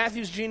names in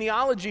Matthew's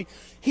genealogy,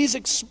 he's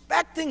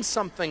expecting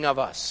something of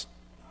us.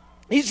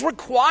 He's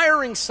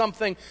requiring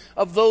something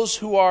of those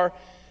who are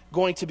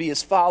going to be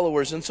his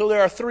followers. And so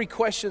there are three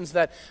questions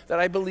that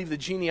I believe the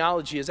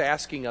genealogy is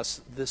asking us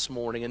this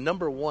morning. And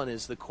number one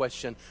is the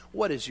question,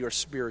 what is your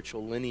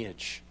spiritual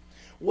lineage?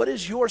 What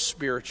is your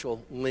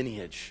spiritual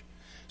lineage?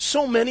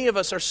 So many of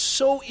us are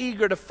so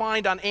eager to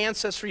find on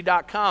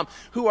Ancestry.com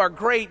who our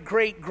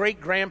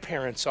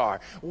great-great-great-grandparents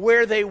are,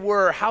 where they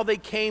were, how they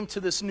came to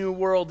this new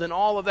world and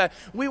all of that.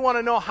 We want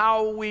to know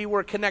how we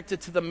were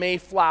connected to the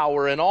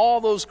Mayflower and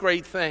all those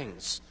great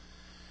things.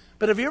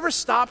 But have you ever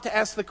stopped to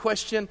ask the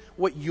question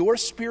what your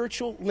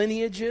spiritual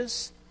lineage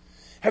is?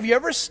 Have you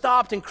ever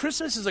stopped, and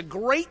Christmas is a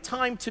great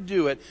time to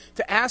do it,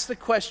 to ask the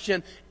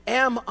question,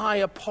 am I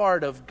a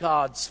part of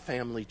God's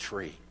family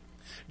tree?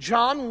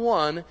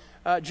 John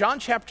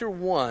chapter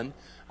 1,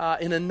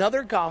 in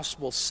another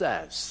gospel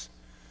says,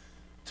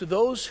 to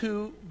those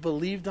who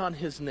believed on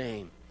his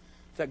name,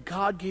 that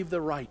God gave the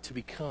right to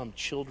become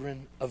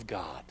children of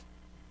God.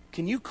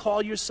 Can you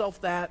call yourself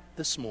that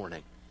this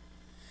morning?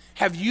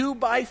 Have you,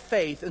 by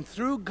faith and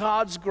through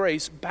God's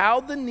grace,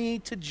 bowed the knee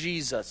to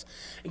Jesus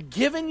and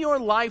given your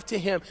life to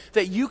him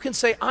that you can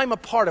say, I'm a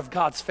part of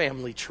God's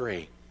family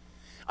tree?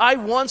 I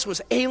once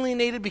was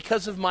alienated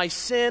because of my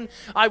sin.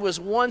 I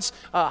was once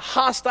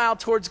hostile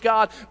towards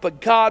God,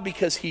 but God,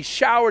 because he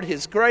showered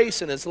his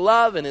grace and his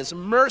love and his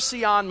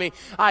mercy on me,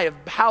 I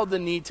have bowed the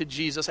knee to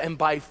Jesus, and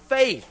by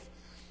faith,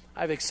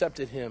 I've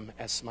accepted him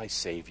as my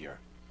Savior.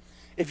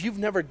 If you've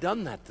never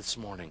done that this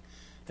morning,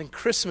 then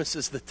Christmas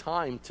is the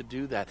time to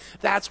do that.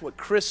 That's what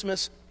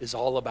Christmas is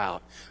all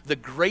about. The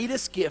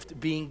greatest gift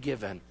being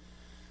given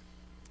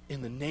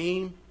in the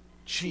name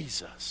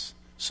Jesus,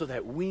 so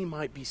that we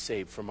might be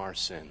saved from our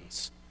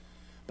sins.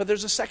 But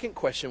there's a second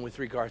question with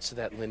regards to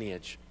that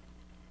lineage.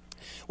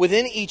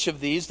 Within each of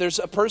these, there's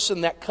a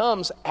person that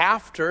comes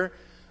after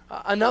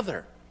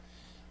another.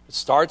 It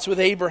starts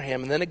with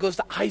Abraham, and then it goes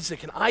to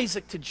Isaac, and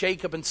Isaac to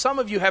Jacob. And some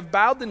of you have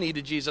bowed the knee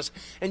to Jesus,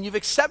 and you've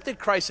accepted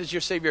Christ as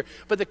your Savior.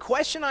 But the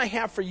question I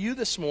have for you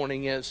this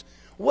morning is,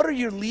 what are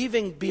you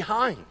leaving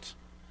behind?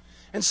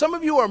 And some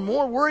of you are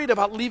more worried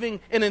about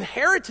leaving an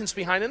inheritance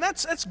behind. And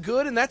that's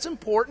good and that's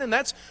important and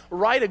that's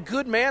right. A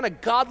good man, a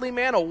godly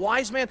man, a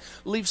wise man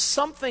leaves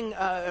something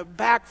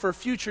back for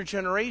future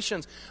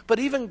generations. But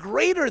even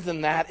greater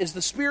than that is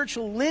the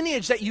spiritual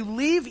lineage that you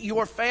leave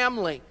your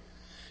family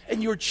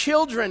and your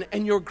children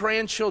and your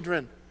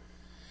grandchildren.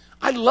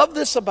 I love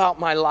this about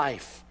my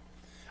life.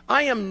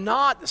 I am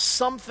not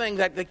something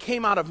that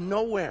came out of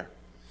nowhere.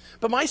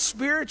 But my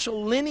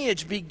spiritual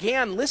lineage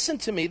began, listen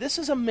to me, this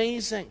is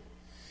amazing.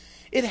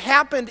 It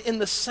happened in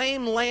the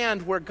same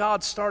land where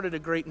God started a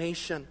great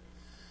nation.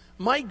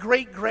 My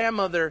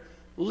great-grandmother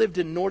lived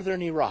in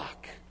northern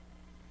Iraq.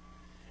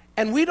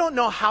 And we don't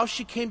know how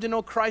she came to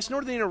know Christ.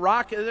 Northern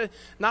Iraq,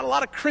 not a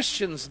lot of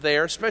Christians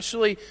there,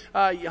 especially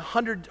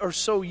 100 or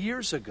so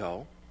years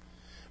ago.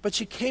 But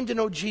she came to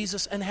know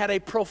Jesus and had a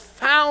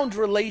profound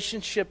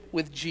relationship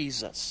with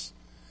Jesus.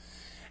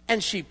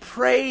 And she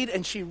prayed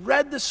and she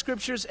read the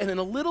scriptures. And in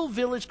a little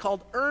village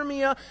called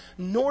Urmia,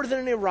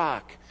 northern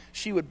Iraq,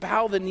 she would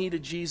bow the knee to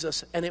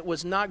Jesus, and it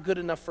was not good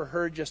enough for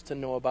her just to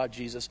know about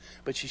Jesus,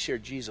 but she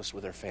shared Jesus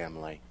with her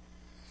family.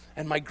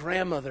 And my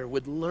grandmother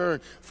would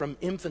learn from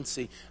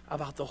infancy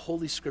about the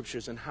Holy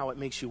Scriptures and how it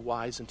makes you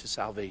wise unto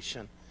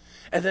salvation.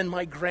 And then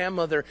my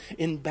grandmother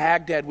in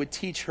Baghdad would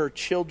teach her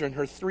children,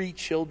 her 3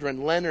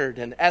 children, Leonard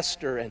and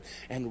Esther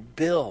and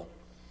Bill,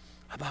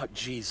 about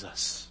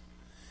Jesus.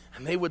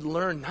 And they would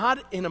learn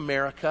not in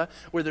America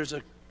where there's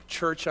a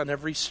church on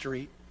every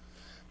street,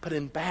 but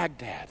in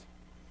Baghdad.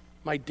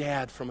 My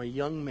dad, from a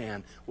young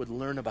man, would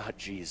learn about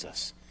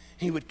Jesus.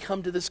 He would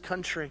come to this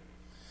country.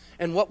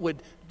 And a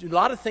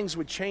lot of things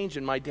would change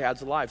in my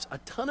dad's lives. A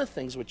ton of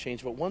things would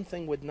change, but one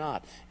thing would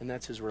not, and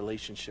that's his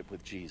relationship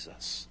with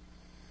Jesus.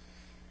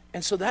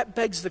 And so that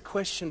begs the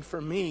question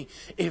for me,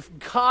 if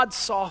God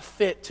saw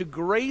fit to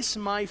grace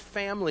my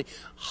family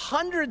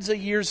hundreds of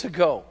years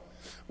ago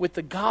with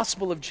the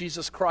gospel of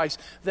Jesus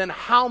Christ, then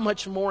how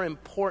much more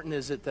important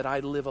is it that I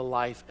live a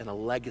life and a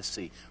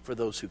legacy for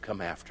those who come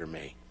after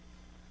me?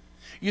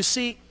 You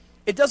see,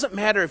 it doesn't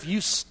matter if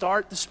you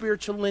start the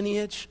spiritual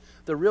lineage.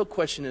 The real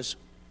question is,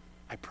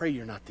 I pray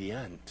you're not the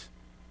end.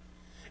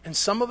 And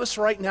some of us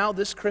right now,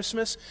 this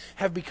Christmas,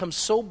 have become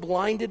so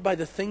blinded by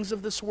the things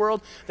of this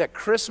world that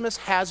Christmas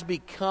has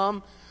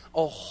become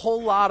a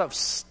whole lot of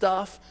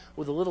stuff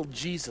with a little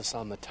Jesus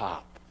on the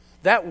top.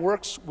 That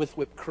works with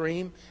whipped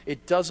cream.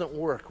 It doesn't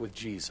work with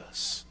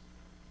Jesus.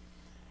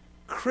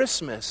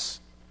 Christmas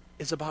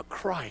is about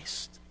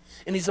Christ.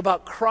 And he's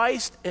about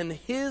Christ and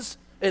his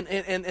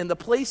and the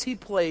place he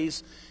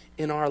plays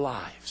in our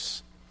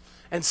lives.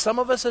 And some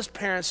of us as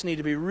parents need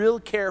to be real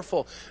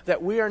careful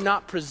that we are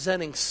not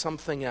presenting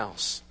something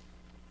else.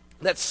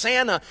 that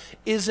Santa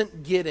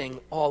isn't getting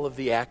all of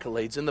the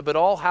accolades. In the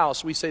Badal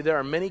house, we say there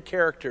are many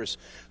characters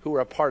who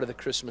are a part of the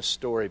Christmas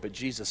story, but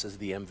Jesus is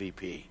the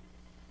MVP.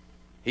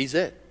 He's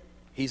it.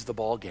 He's the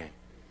ball game.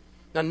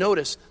 Now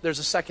notice, there's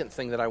a second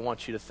thing that I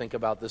want you to think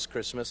about this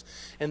Christmas,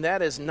 and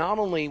that is not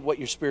only what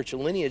your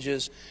spiritual lineage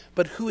is,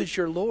 but who is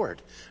your Lord.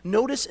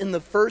 Notice in the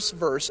first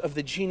verse of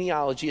the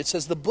genealogy, it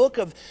says the book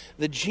of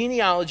the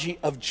genealogy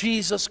of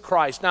Jesus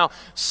Christ. Now,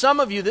 some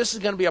of you, this is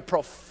going to be a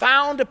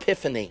profound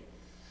epiphany.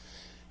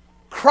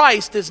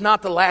 Christ is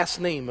not the last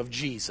name of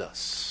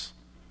Jesus.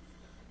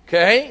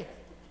 Okay?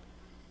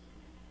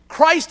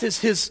 Christ is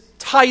his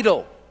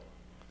title.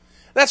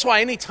 That's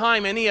why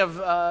anytime any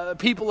of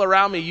people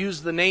around me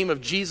use the name of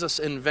Jesus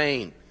in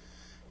vain,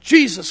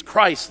 Jesus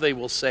Christ, they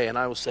will say, and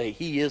I will say,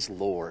 He is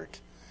Lord.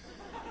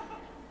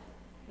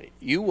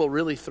 You will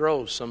really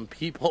throw some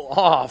people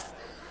off.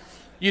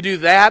 You do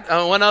that.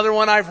 One other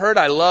one I've heard,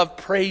 I love,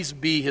 praise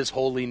be His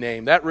holy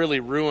name. That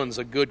really ruins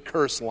a good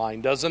curse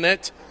line, doesn't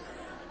it?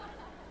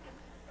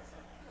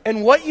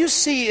 And what you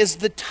see is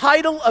the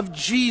title of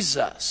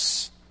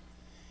Jesus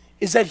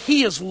is that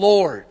He is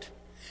Lord.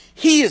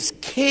 He is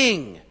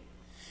King.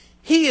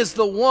 He is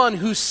the one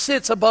who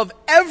sits above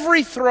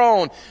every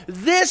throne.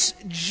 This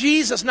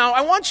Jesus. Now,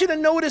 I want you to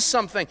notice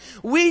something.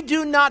 We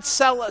do not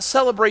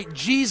celebrate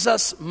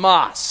Jesus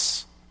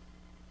Mas.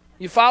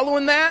 You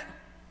following that?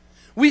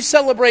 We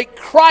celebrate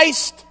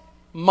Christ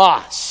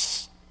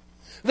Mas,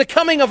 the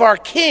coming of our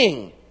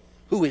King,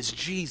 who is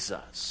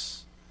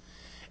Jesus.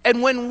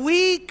 And when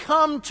we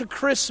come to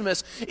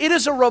Christmas, it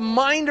is a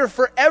reminder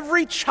for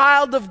every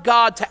child of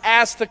God to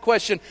ask the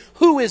question,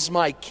 who is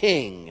my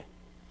King?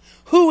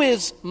 Who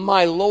is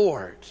my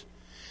Lord?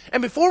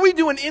 And before we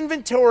do an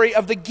inventory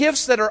of the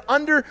gifts that are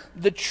under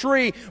the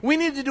tree, we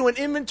need to do an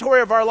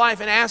inventory of our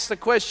life and ask the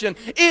question,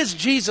 is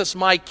Jesus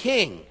my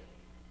King?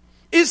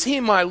 Is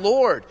He my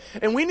Lord?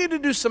 And we need to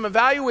do some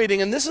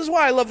evaluating. And this is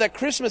why I love that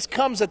Christmas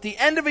comes at the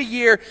end of a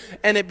year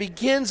and it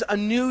begins a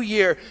new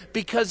year,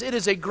 because it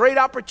is a great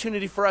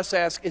opportunity for us to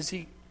ask, is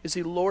He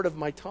Lord of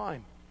my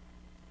time?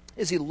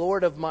 Is He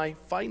Lord of my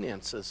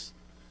finances?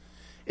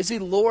 Is He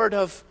Lord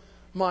of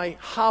my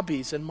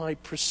hobbies and my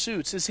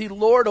pursuits? Is He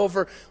Lord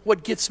over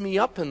what gets me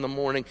up in the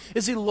morning?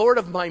 Is He Lord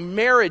of my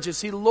marriage?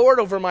 Is He Lord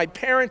over my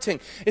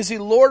parenting? Is He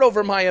Lord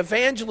over my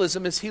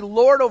evangelism? Is He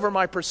Lord over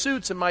my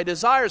pursuits and my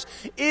desires?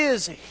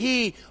 Is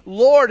He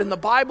Lord? And the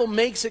Bible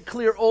makes it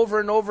clear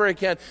over and over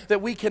again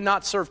that we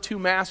cannot serve two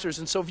masters.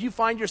 And so if you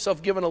find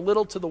yourself giving a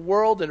little to the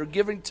world and are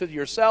giving to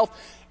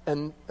yourself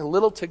and a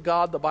little to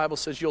God, the Bible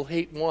says you'll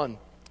hate one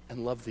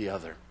and love the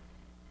other.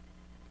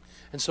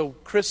 And so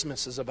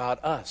Christmas is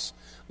about us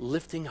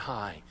lifting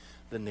high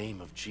the name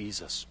of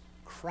Jesus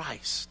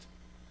Christ,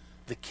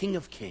 the King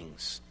of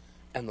Kings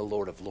and the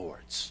Lord of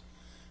Lords.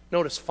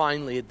 Notice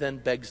finally, it then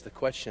begs the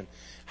question,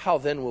 how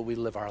then will we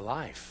live our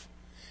life?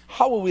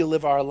 How will we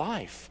live our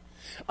life?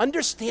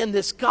 Understand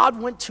this,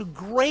 God went to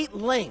great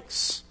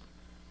lengths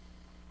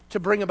to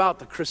bring about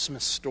the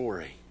Christmas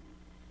story.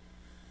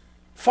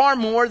 Far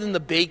more than the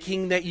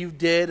baking that you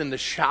did and the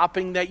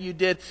shopping that you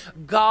did.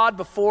 God,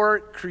 before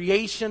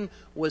creation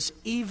was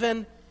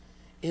even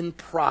in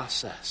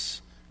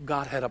process,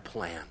 God had a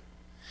plan.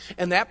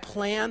 And that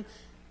plan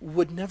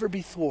would never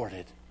be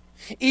thwarted.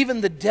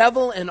 Even the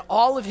devil and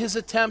all of his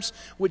attempts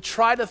would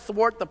try to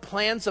thwart the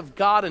plans of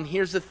God. And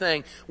here's the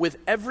thing, with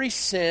every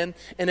sin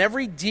and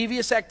every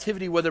devious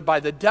activity, whether by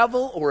the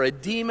devil or a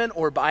demon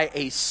or by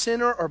a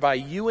sinner or by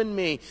you and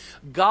me,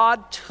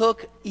 God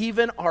took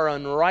even our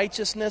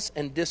unrighteousness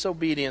and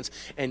disobedience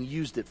and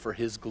used it for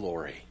His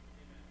glory.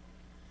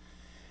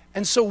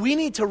 And so we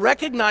need to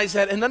recognize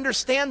that and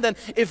understand that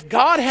if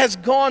God has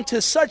gone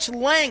to such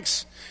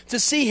lengths to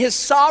see His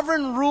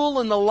sovereign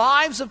rule in the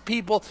lives of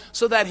people,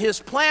 so that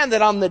His plan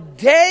that on the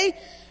day,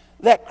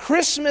 that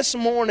Christmas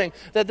morning,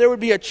 that there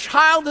would be a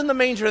child in the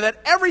manger, that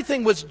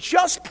everything was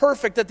just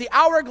perfect, that the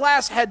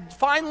hourglass had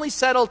finally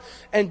settled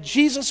and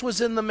Jesus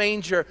was in the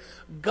manger,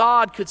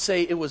 God could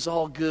say it was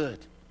all good.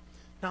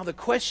 Now the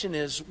question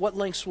is, what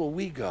lengths will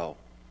we go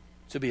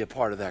to be a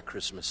part of that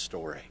Christmas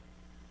story?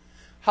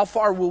 How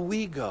far will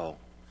we go?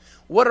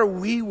 What are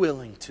we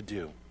willing to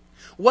do?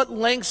 What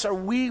lengths are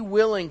we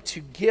willing to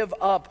give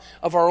up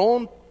of our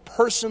own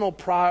personal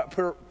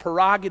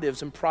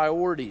prerogatives and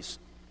priorities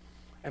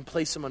and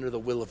place them under the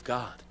will of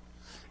God?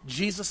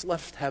 Jesus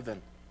left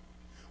heaven.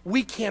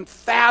 We can't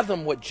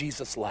fathom what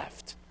Jesus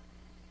left.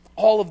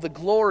 All of the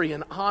glory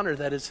and honor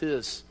that is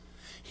His.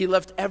 He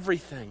left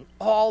everything,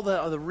 all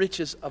the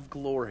riches of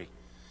glory,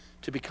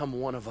 to become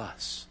one of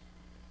us.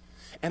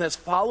 And as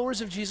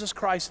followers of Jesus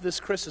Christ this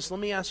Christmas, let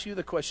me ask you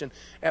the question,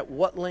 at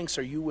what lengths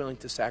are you willing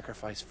to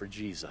sacrifice for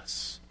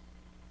Jesus?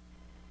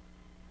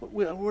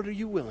 What are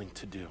you willing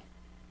to do?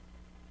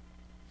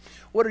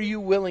 What are you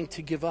willing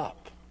to give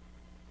up?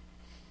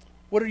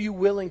 What are you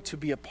willing to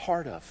be a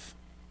part of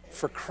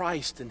for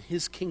Christ and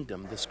His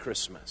kingdom this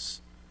Christmas?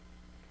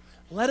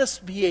 Let us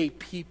be a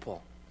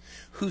people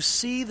who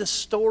see the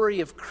story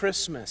of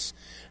Christmas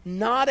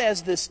not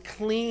as this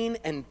clean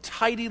and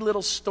tidy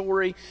little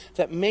story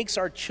that makes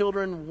our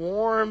children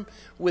warm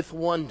with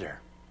wonder,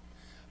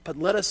 but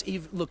let us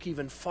look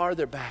even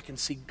farther back and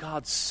see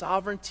God's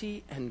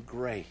sovereignty and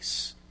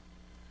grace.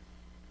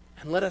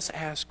 And let us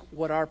ask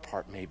what our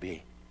part may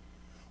be.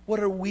 What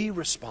are we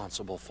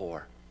responsible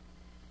for?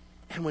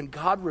 And when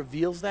God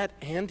reveals that,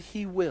 and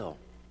He will,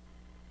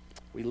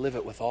 we live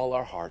it with all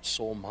our heart,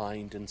 soul,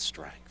 mind, and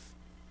strength.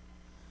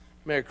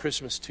 Merry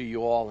Christmas to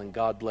you all, and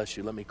God bless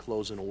you. Let me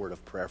close in a word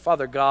of prayer.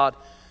 Father God,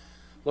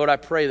 Lord, I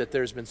pray that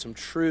there's been some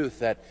truth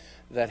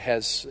that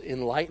has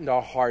enlightened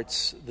our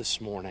hearts this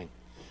morning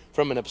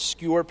from an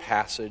obscure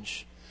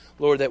passage.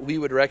 Lord, that we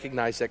would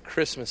recognize that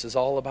Christmas is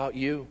all about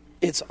you.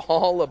 It's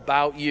all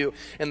about you.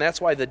 And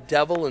that's why the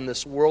devil in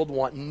this world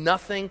want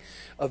nothing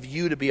of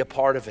you to be a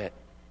part of it.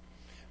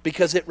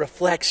 Because it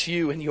reflects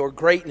you and your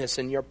greatness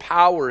and your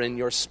power and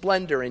your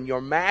splendor and your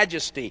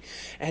majesty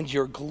and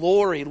your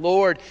glory.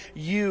 Lord,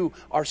 you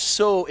are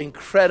so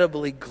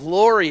incredibly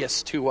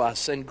glorious to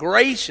us and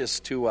gracious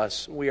to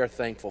us. We are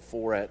thankful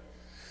for it.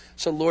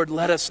 So Lord,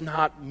 let us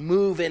not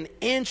move an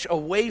inch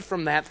away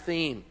from that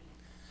theme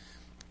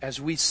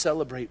as we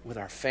celebrate with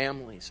our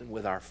families and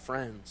with our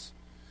friends.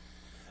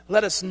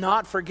 Let us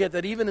not forget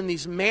that even in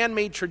these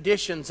man-made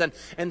traditions and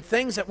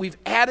things that we've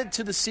added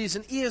to the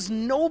season, as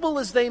noble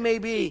as they may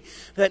be,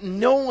 that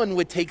no one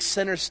would take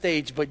center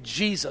stage but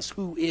Jesus,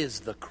 who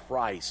is the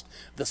Christ,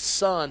 the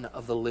Son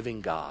of the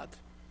living God,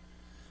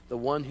 the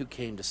one who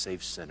came to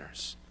save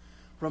sinners.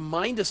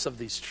 Remind us of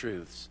these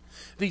truths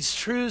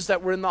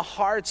that were in the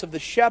hearts of the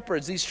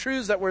shepherds, these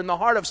truths that were in the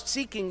heart of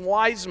seeking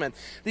wise men,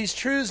 these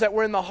truths that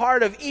were in the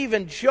heart of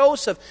even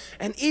Joseph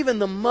and even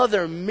the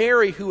mother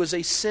Mary, who was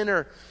a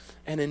sinner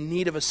and in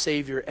need of a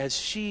Savior, as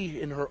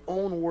she, in her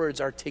own words,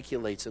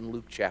 articulates in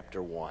Luke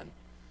chapter 1.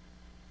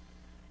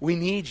 We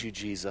need you,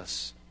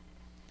 Jesus.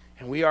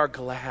 And we are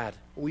glad,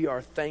 we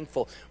are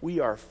thankful, we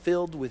are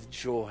filled with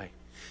joy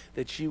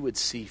that you would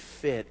see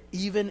fit,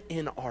 even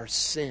in our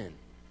sin,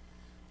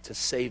 to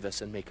save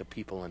us and make a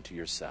people unto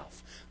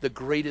yourself. The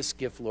greatest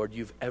gift, Lord,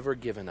 you've ever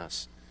given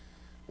us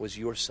was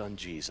your Son,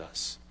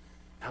 Jesus.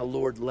 Now,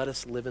 Lord, let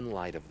us live in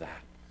light of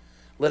that.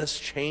 Let us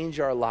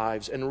change our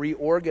lives and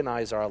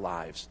reorganize our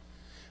lives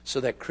so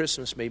that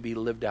Christmas may be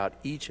lived out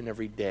each and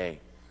every day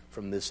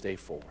from this day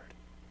forward.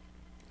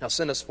 Now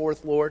send us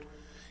forth, Lord.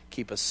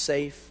 Keep us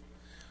safe.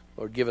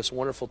 Lord, give us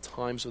wonderful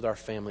times with our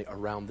family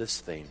around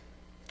this theme.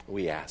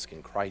 We ask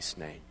in Christ's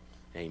name.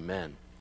 Amen.